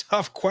is a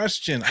tough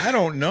question. I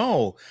don't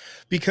know,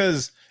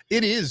 because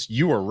it is.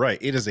 You are right.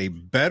 It is a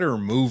better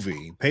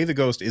movie. Pay the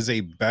Ghost is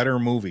a better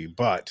movie,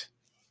 but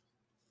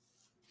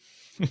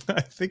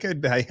I think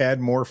I had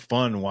more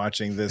fun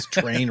watching this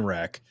train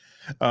wreck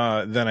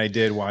than I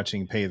did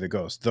watching Pay the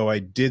Ghost. Though I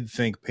did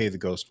think Pay the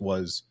Ghost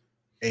was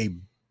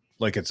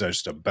it's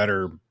just a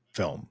better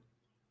film.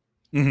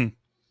 Mm-hmm.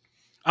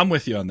 I'm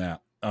with you on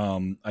that.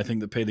 I think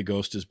that Pay the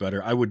Ghost is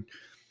better. I would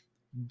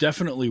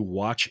definitely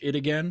watch it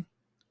again,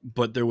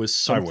 but there was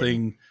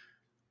something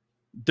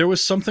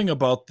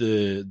about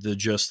the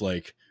just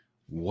like,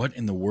 what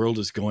in the world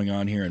is going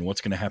on here and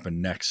what's going to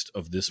happen next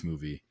of this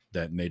movie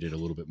that made it a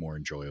little bit more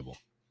enjoyable.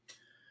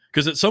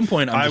 Because at some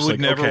point I would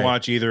never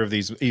watch either of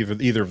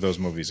those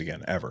movies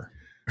again, ever.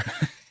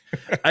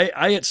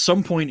 I at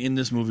some point in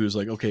this movie was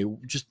like, okay,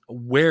 just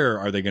where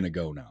are they going to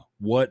go now?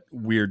 What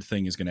weird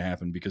thing is going to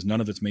happen? Because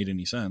none of it's made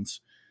any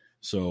sense.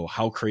 So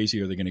how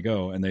crazy are they going to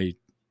go? And they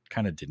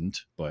kind of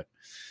didn't, but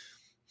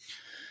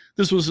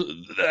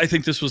I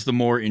think this was the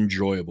more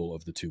enjoyable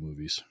of the two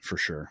movies for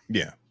sure.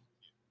 Yeah.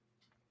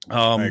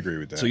 I agree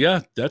with that. So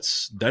yeah,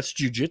 that's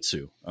Jiu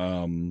Jitsu.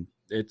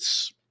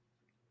 It's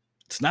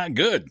not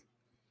good,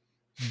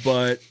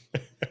 but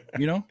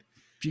you know,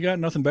 if you got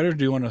nothing better to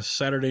do on a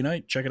Saturday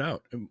night, check it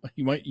out.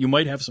 You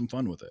might have some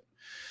fun with it.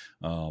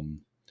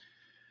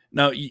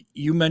 Now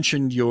you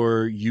mentioned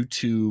your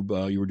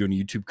YouTube, you were doing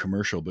a YouTube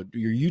commercial, but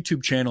your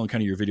YouTube channel and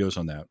kind of your videos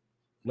on that,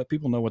 let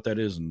people know what that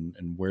is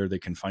and where they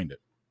can find it.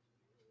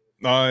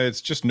 It's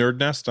just Nerd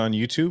Nest on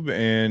YouTube,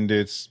 and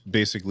it's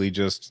basically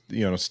just,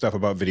 stuff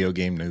about video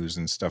game news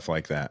and stuff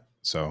like that.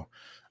 So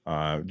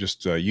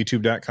just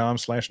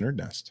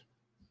youtube.com/nerdnest.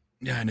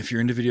 Yeah. And if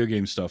you're into video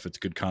game stuff, it's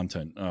good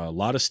content. A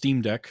lot of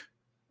Steam Deck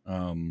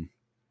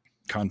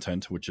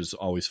content, which is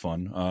always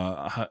fun.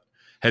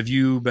 Have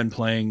you been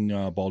playing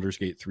Baldur's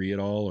Gate 3 at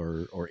all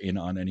or in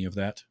on any of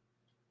that?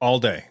 All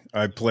day.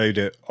 I played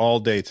it all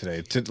day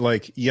today.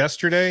 Like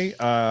yesterday,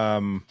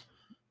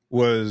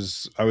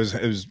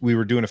 we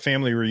were doing a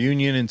family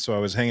reunion, and so I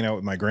was hanging out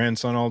with my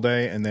grandson all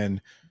day, and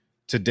then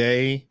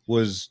today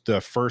was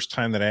the first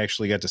time that I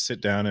actually got to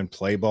sit down and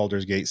play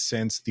Baldur's Gate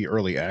since the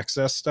early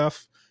access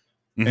stuff.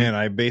 Mm-hmm. And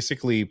I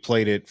basically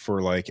played it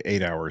for like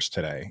 8 hours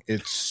today.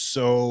 It's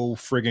so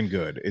friggin'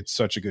 good. It's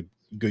such a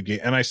good game.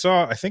 And I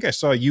think I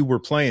saw you were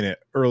playing it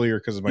earlier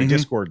because my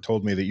Discord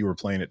told me that you were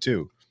playing it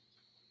too.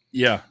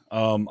 Yeah.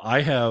 I'm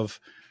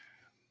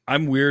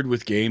weird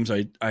with games.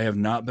 I have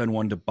not been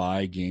one to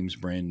buy games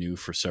brand new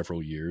for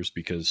several years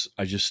because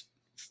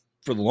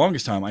for the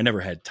longest time, I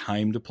never had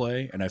time to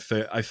play. And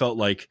I felt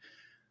like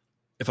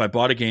if I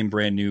bought a game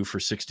brand new for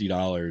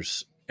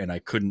 $60 and I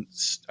couldn't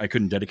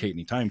dedicate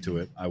any time to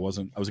it, I was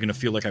going to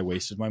feel like I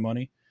wasted my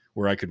money,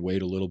 where I could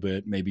wait a little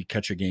bit, maybe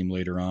catch a game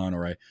later on,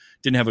 or I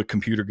didn't have a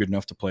computer good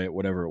enough to play it,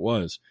 whatever it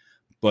was.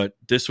 But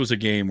this was a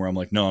game where I'm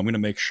like, no, I'm going to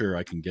make sure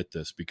I can get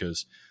this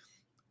because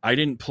I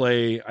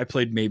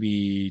played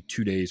maybe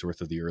 2 days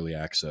worth of the early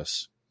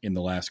access in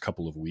the last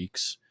couple of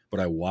weeks, but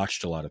I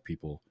watched a lot of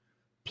people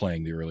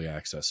playing the early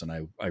access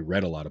and I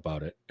read a lot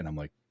about it, and I'm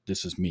like,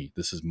 this is me.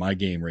 This is my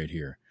game right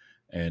here.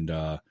 And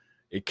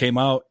it came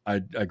out. I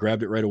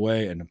grabbed it right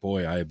away, and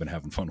boy, I have been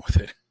having fun with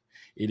it.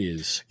 It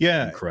is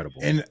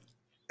incredible. And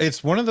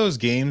it's one of those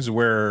games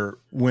where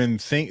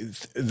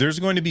there's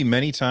going to be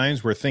many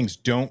times where things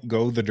don't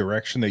go the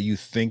direction that you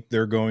think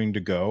they're going to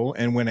go.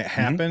 And when it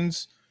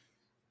happens,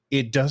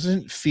 it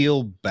doesn't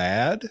feel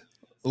bad.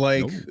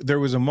 Like there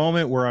was a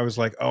moment where I was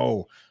like,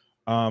 oh,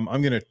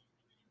 I'm going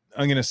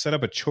to set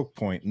up a choke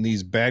point, and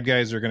these bad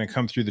guys are going to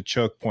come through the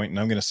choke point, and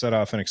I'm going to set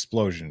off an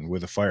explosion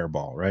with a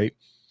fireball. Right.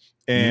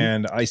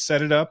 And I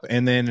set it up,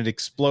 and then it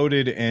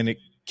exploded, and it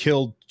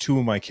killed 2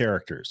 of my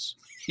characters.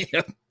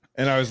 Yep.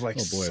 And I was like,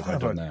 oh boy,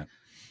 have I done that.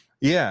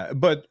 Yeah.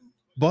 But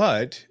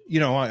I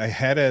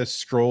had a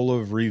scroll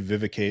of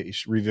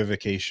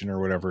revivification or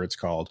whatever it's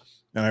called.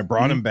 And I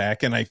brought him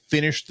back, and I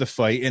finished the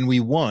fight, and we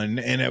won,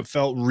 and it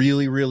felt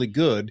really, really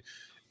good.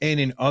 And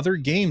in other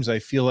games, I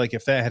feel like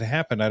if that had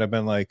happened, I'd have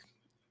been like,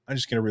 I'm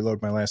just going to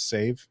reload my last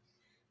save.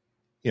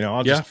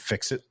 I'll just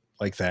fix it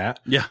like that.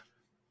 Yeah.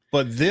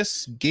 But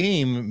this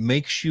game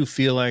makes you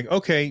feel like,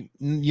 okay,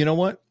 you know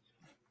what?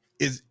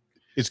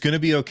 It's going to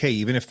be okay,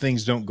 even if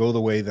things don't go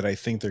the way that I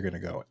think they're going to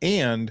go.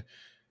 And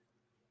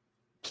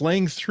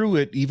playing through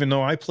it, even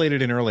though I played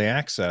it in early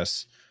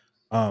access,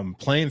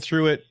 playing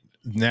through it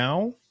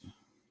now,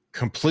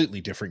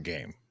 completely different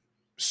game.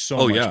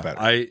 So much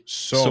better.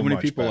 So many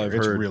people I've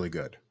heard, it's really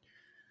good.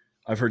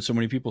 I've heard so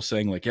many people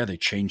saying like, yeah, they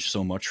changed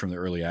so much from the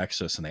early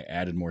access and they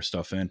added more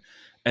stuff in.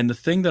 And the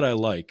thing that I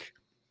like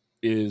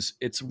is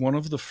it's one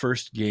of the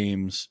first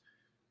games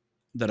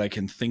that I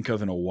can think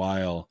of in a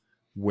while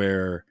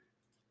where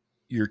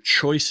your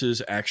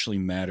choices actually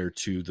matter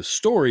to the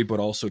story, but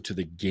also to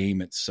the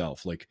game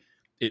itself. Like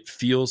it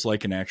feels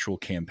like an actual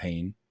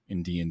campaign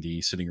in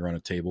D&D, sitting around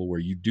a table where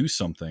you do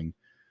something.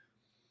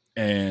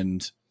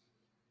 And,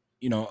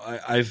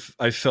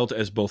 I've felt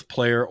as both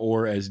player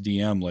or as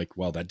DM, like,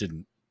 wow, that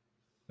didn't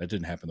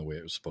happen the way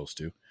it was supposed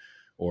to.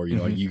 Or,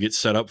 you get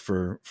set up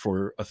for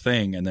a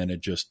thing and then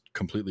it just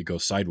completely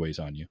goes sideways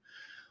on you.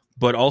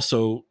 But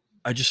also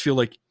I just feel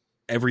like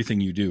everything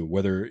you do,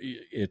 whether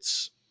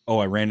it's, oh,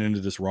 I ran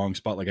into this wrong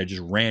spot. Like I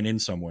just ran in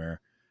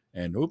somewhere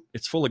and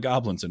it's full of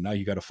goblins and now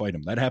you got to fight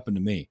them. That happened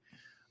to me.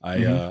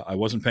 I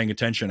wasn't paying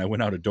attention. I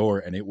went out a door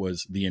and it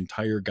was the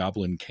entire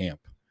goblin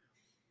camp.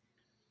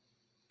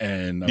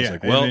 And I was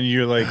like, well, and then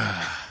you're like,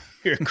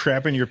 you're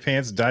crapping your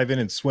pants, dive in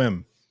and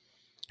swim.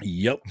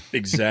 Yep,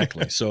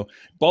 exactly. So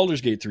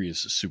Baldur's Gate 3 is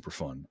super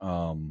fun.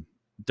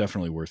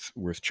 Definitely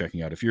worth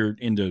checking out. If you're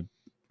into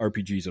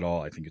RPGs at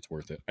all, I think it's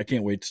worth it. I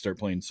can't wait to start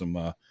playing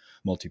some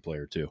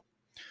multiplayer too.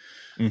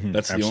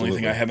 That's the only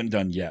thing I haven't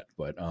done yet,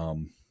 but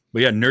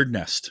But yeah, Nerd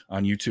Nest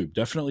on YouTube.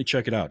 Definitely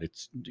check it out.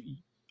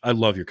 I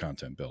love your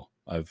content, Bill.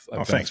 I've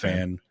been thanks, a fan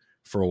man.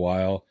 for a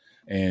while,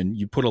 and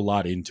you put a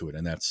lot into it,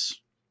 and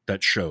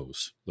that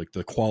shows. Like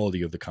the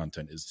quality of the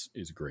content is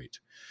great.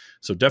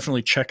 So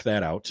definitely check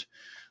that out.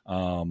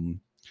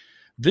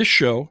 This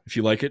show, if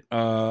you like it,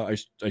 I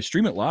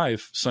stream it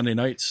live Sunday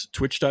nights,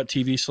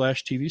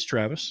 twitch.tv/TV's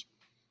Travis.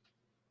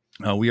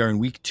 We are in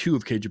week 2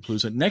 of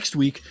Cajapalooza. Next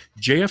week,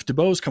 JF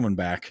DeBoe's coming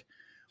back.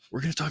 We're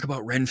going to talk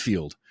about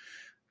Renfield.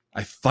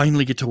 I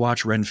finally get to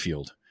watch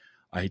Renfield.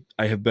 I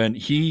have been,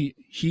 he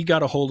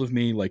got a hold of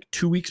me like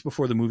 2 weeks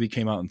before the movie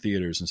came out in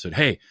theaters and said,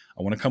 hey,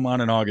 I want to come on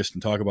in August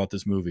and talk about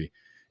this movie.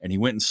 And he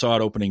went and saw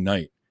it opening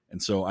night.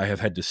 And so I have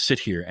had to sit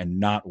here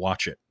and not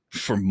watch it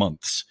for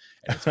months.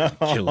 And it's been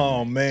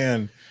killing me.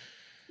 Man.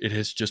 It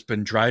has just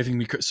been driving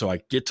me. So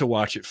I get to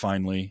watch it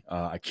finally.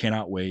 I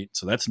cannot wait.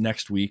 So that's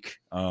next week.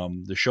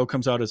 The show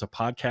comes out as a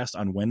podcast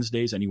on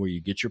Wednesdays, anywhere you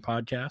get your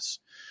podcasts.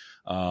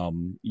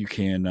 You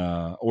can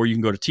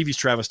go to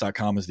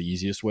tvstravis.com is the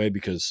easiest way,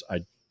 because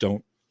I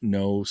don't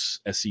know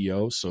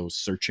SEO. So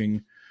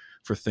searching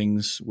for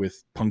things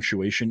with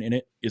punctuation in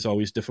it is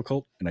always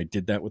difficult. And I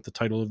did that with the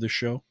title of this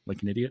show,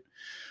 like an idiot.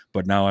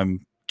 But now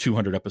I'm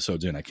 200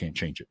 episodes in. I can't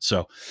change it.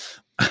 So,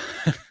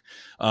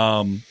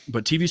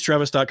 but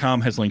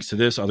tvstravis.com has links to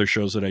this, other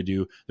shows that I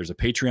do. There's a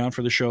Patreon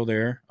for the show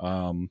there.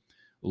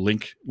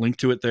 Link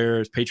to it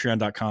there is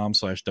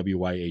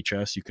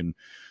patreon.com/WYHS. You can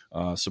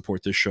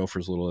support this show for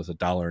as little as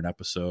 $1 an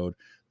episode.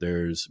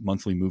 There's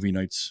monthly movie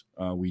nights.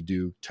 We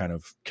do kind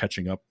of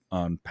catching up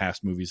on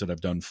past movies that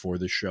I've done for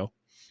this show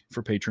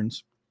for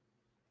patrons.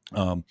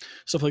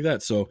 Stuff like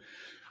that. So,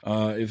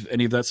 if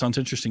any of that sounds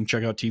interesting,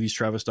 check out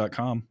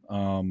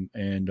tvstravis.com.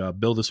 And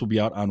Bill, this will be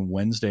out on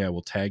Wednesday. I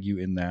will tag you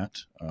in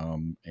that.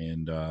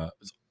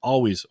 It's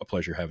always a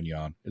pleasure having you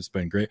on. It's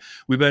been great.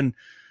 We've been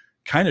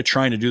kind of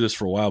trying to do this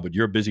for a while, but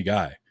you're a busy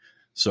guy.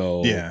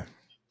 So yeah,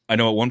 I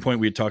know at one point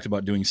we had talked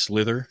about doing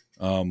Slither,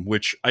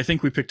 which I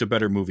think we picked a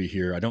better movie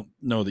here. I don't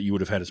know that you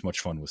would have had as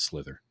much fun with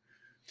Slither.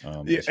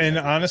 And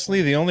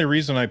honestly, the only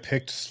reason I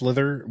picked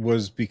Slither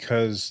was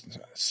because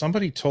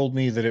somebody told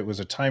me that it was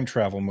a time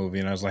travel movie,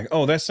 and I was like,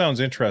 "Oh, that sounds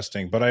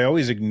interesting," but I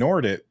always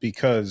ignored it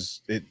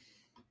because I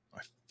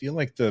feel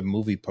like the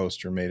movie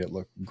poster made it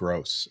look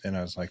gross, and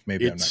I was like,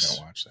 maybe I'm not going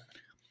to watch that.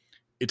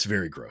 It's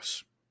very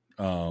gross.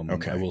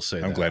 Okay, I will say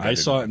I'm that. glad I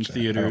saw it in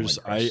theaters.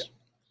 I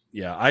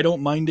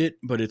don't mind it,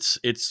 but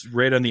it's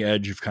right on the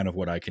edge of kind of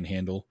what I can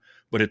handle,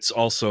 but it's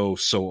also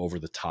so over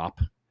the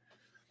top.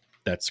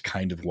 That's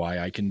kind of why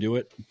I can do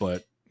it.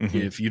 But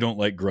if you don't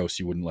like gross,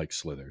 you wouldn't like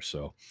Slither.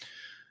 So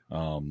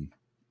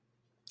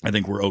I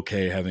think we're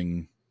okay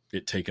having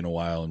it taken a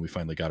while, and we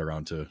finally got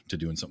around to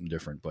doing something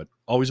different. But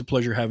always a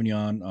pleasure having you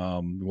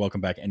on.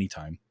 Welcome back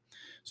anytime.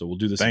 So we'll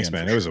do this Thanks,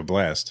 again. Man. It was a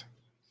blast.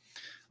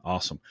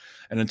 Awesome.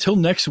 And until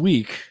next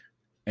week,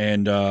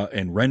 and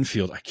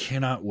Renfield, I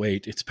cannot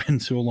wait. It's been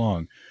so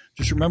long.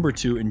 Just remember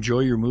to enjoy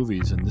your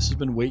movies. And this has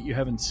been Wait You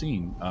Haven't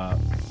Seen.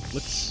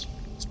 Let's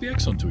be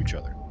excellent to each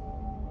other.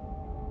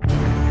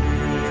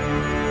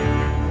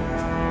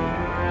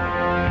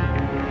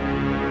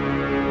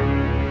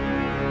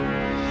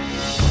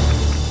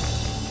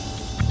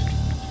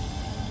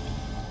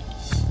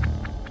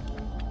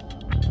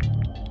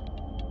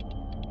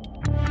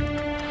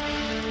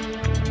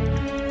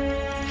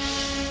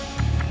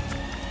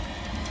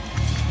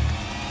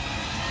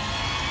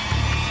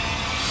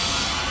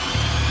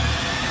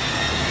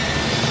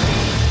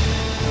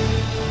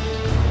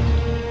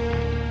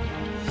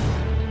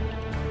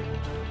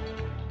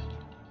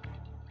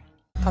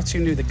 Thought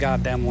you knew the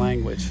goddamn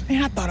language.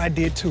 Man, I thought I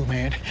did too,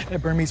 man.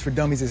 That Burmese for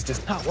Dummies is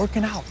just not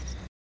working out.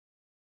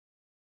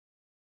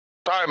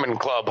 Diamond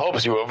Club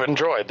hopes you have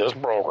enjoyed this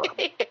program.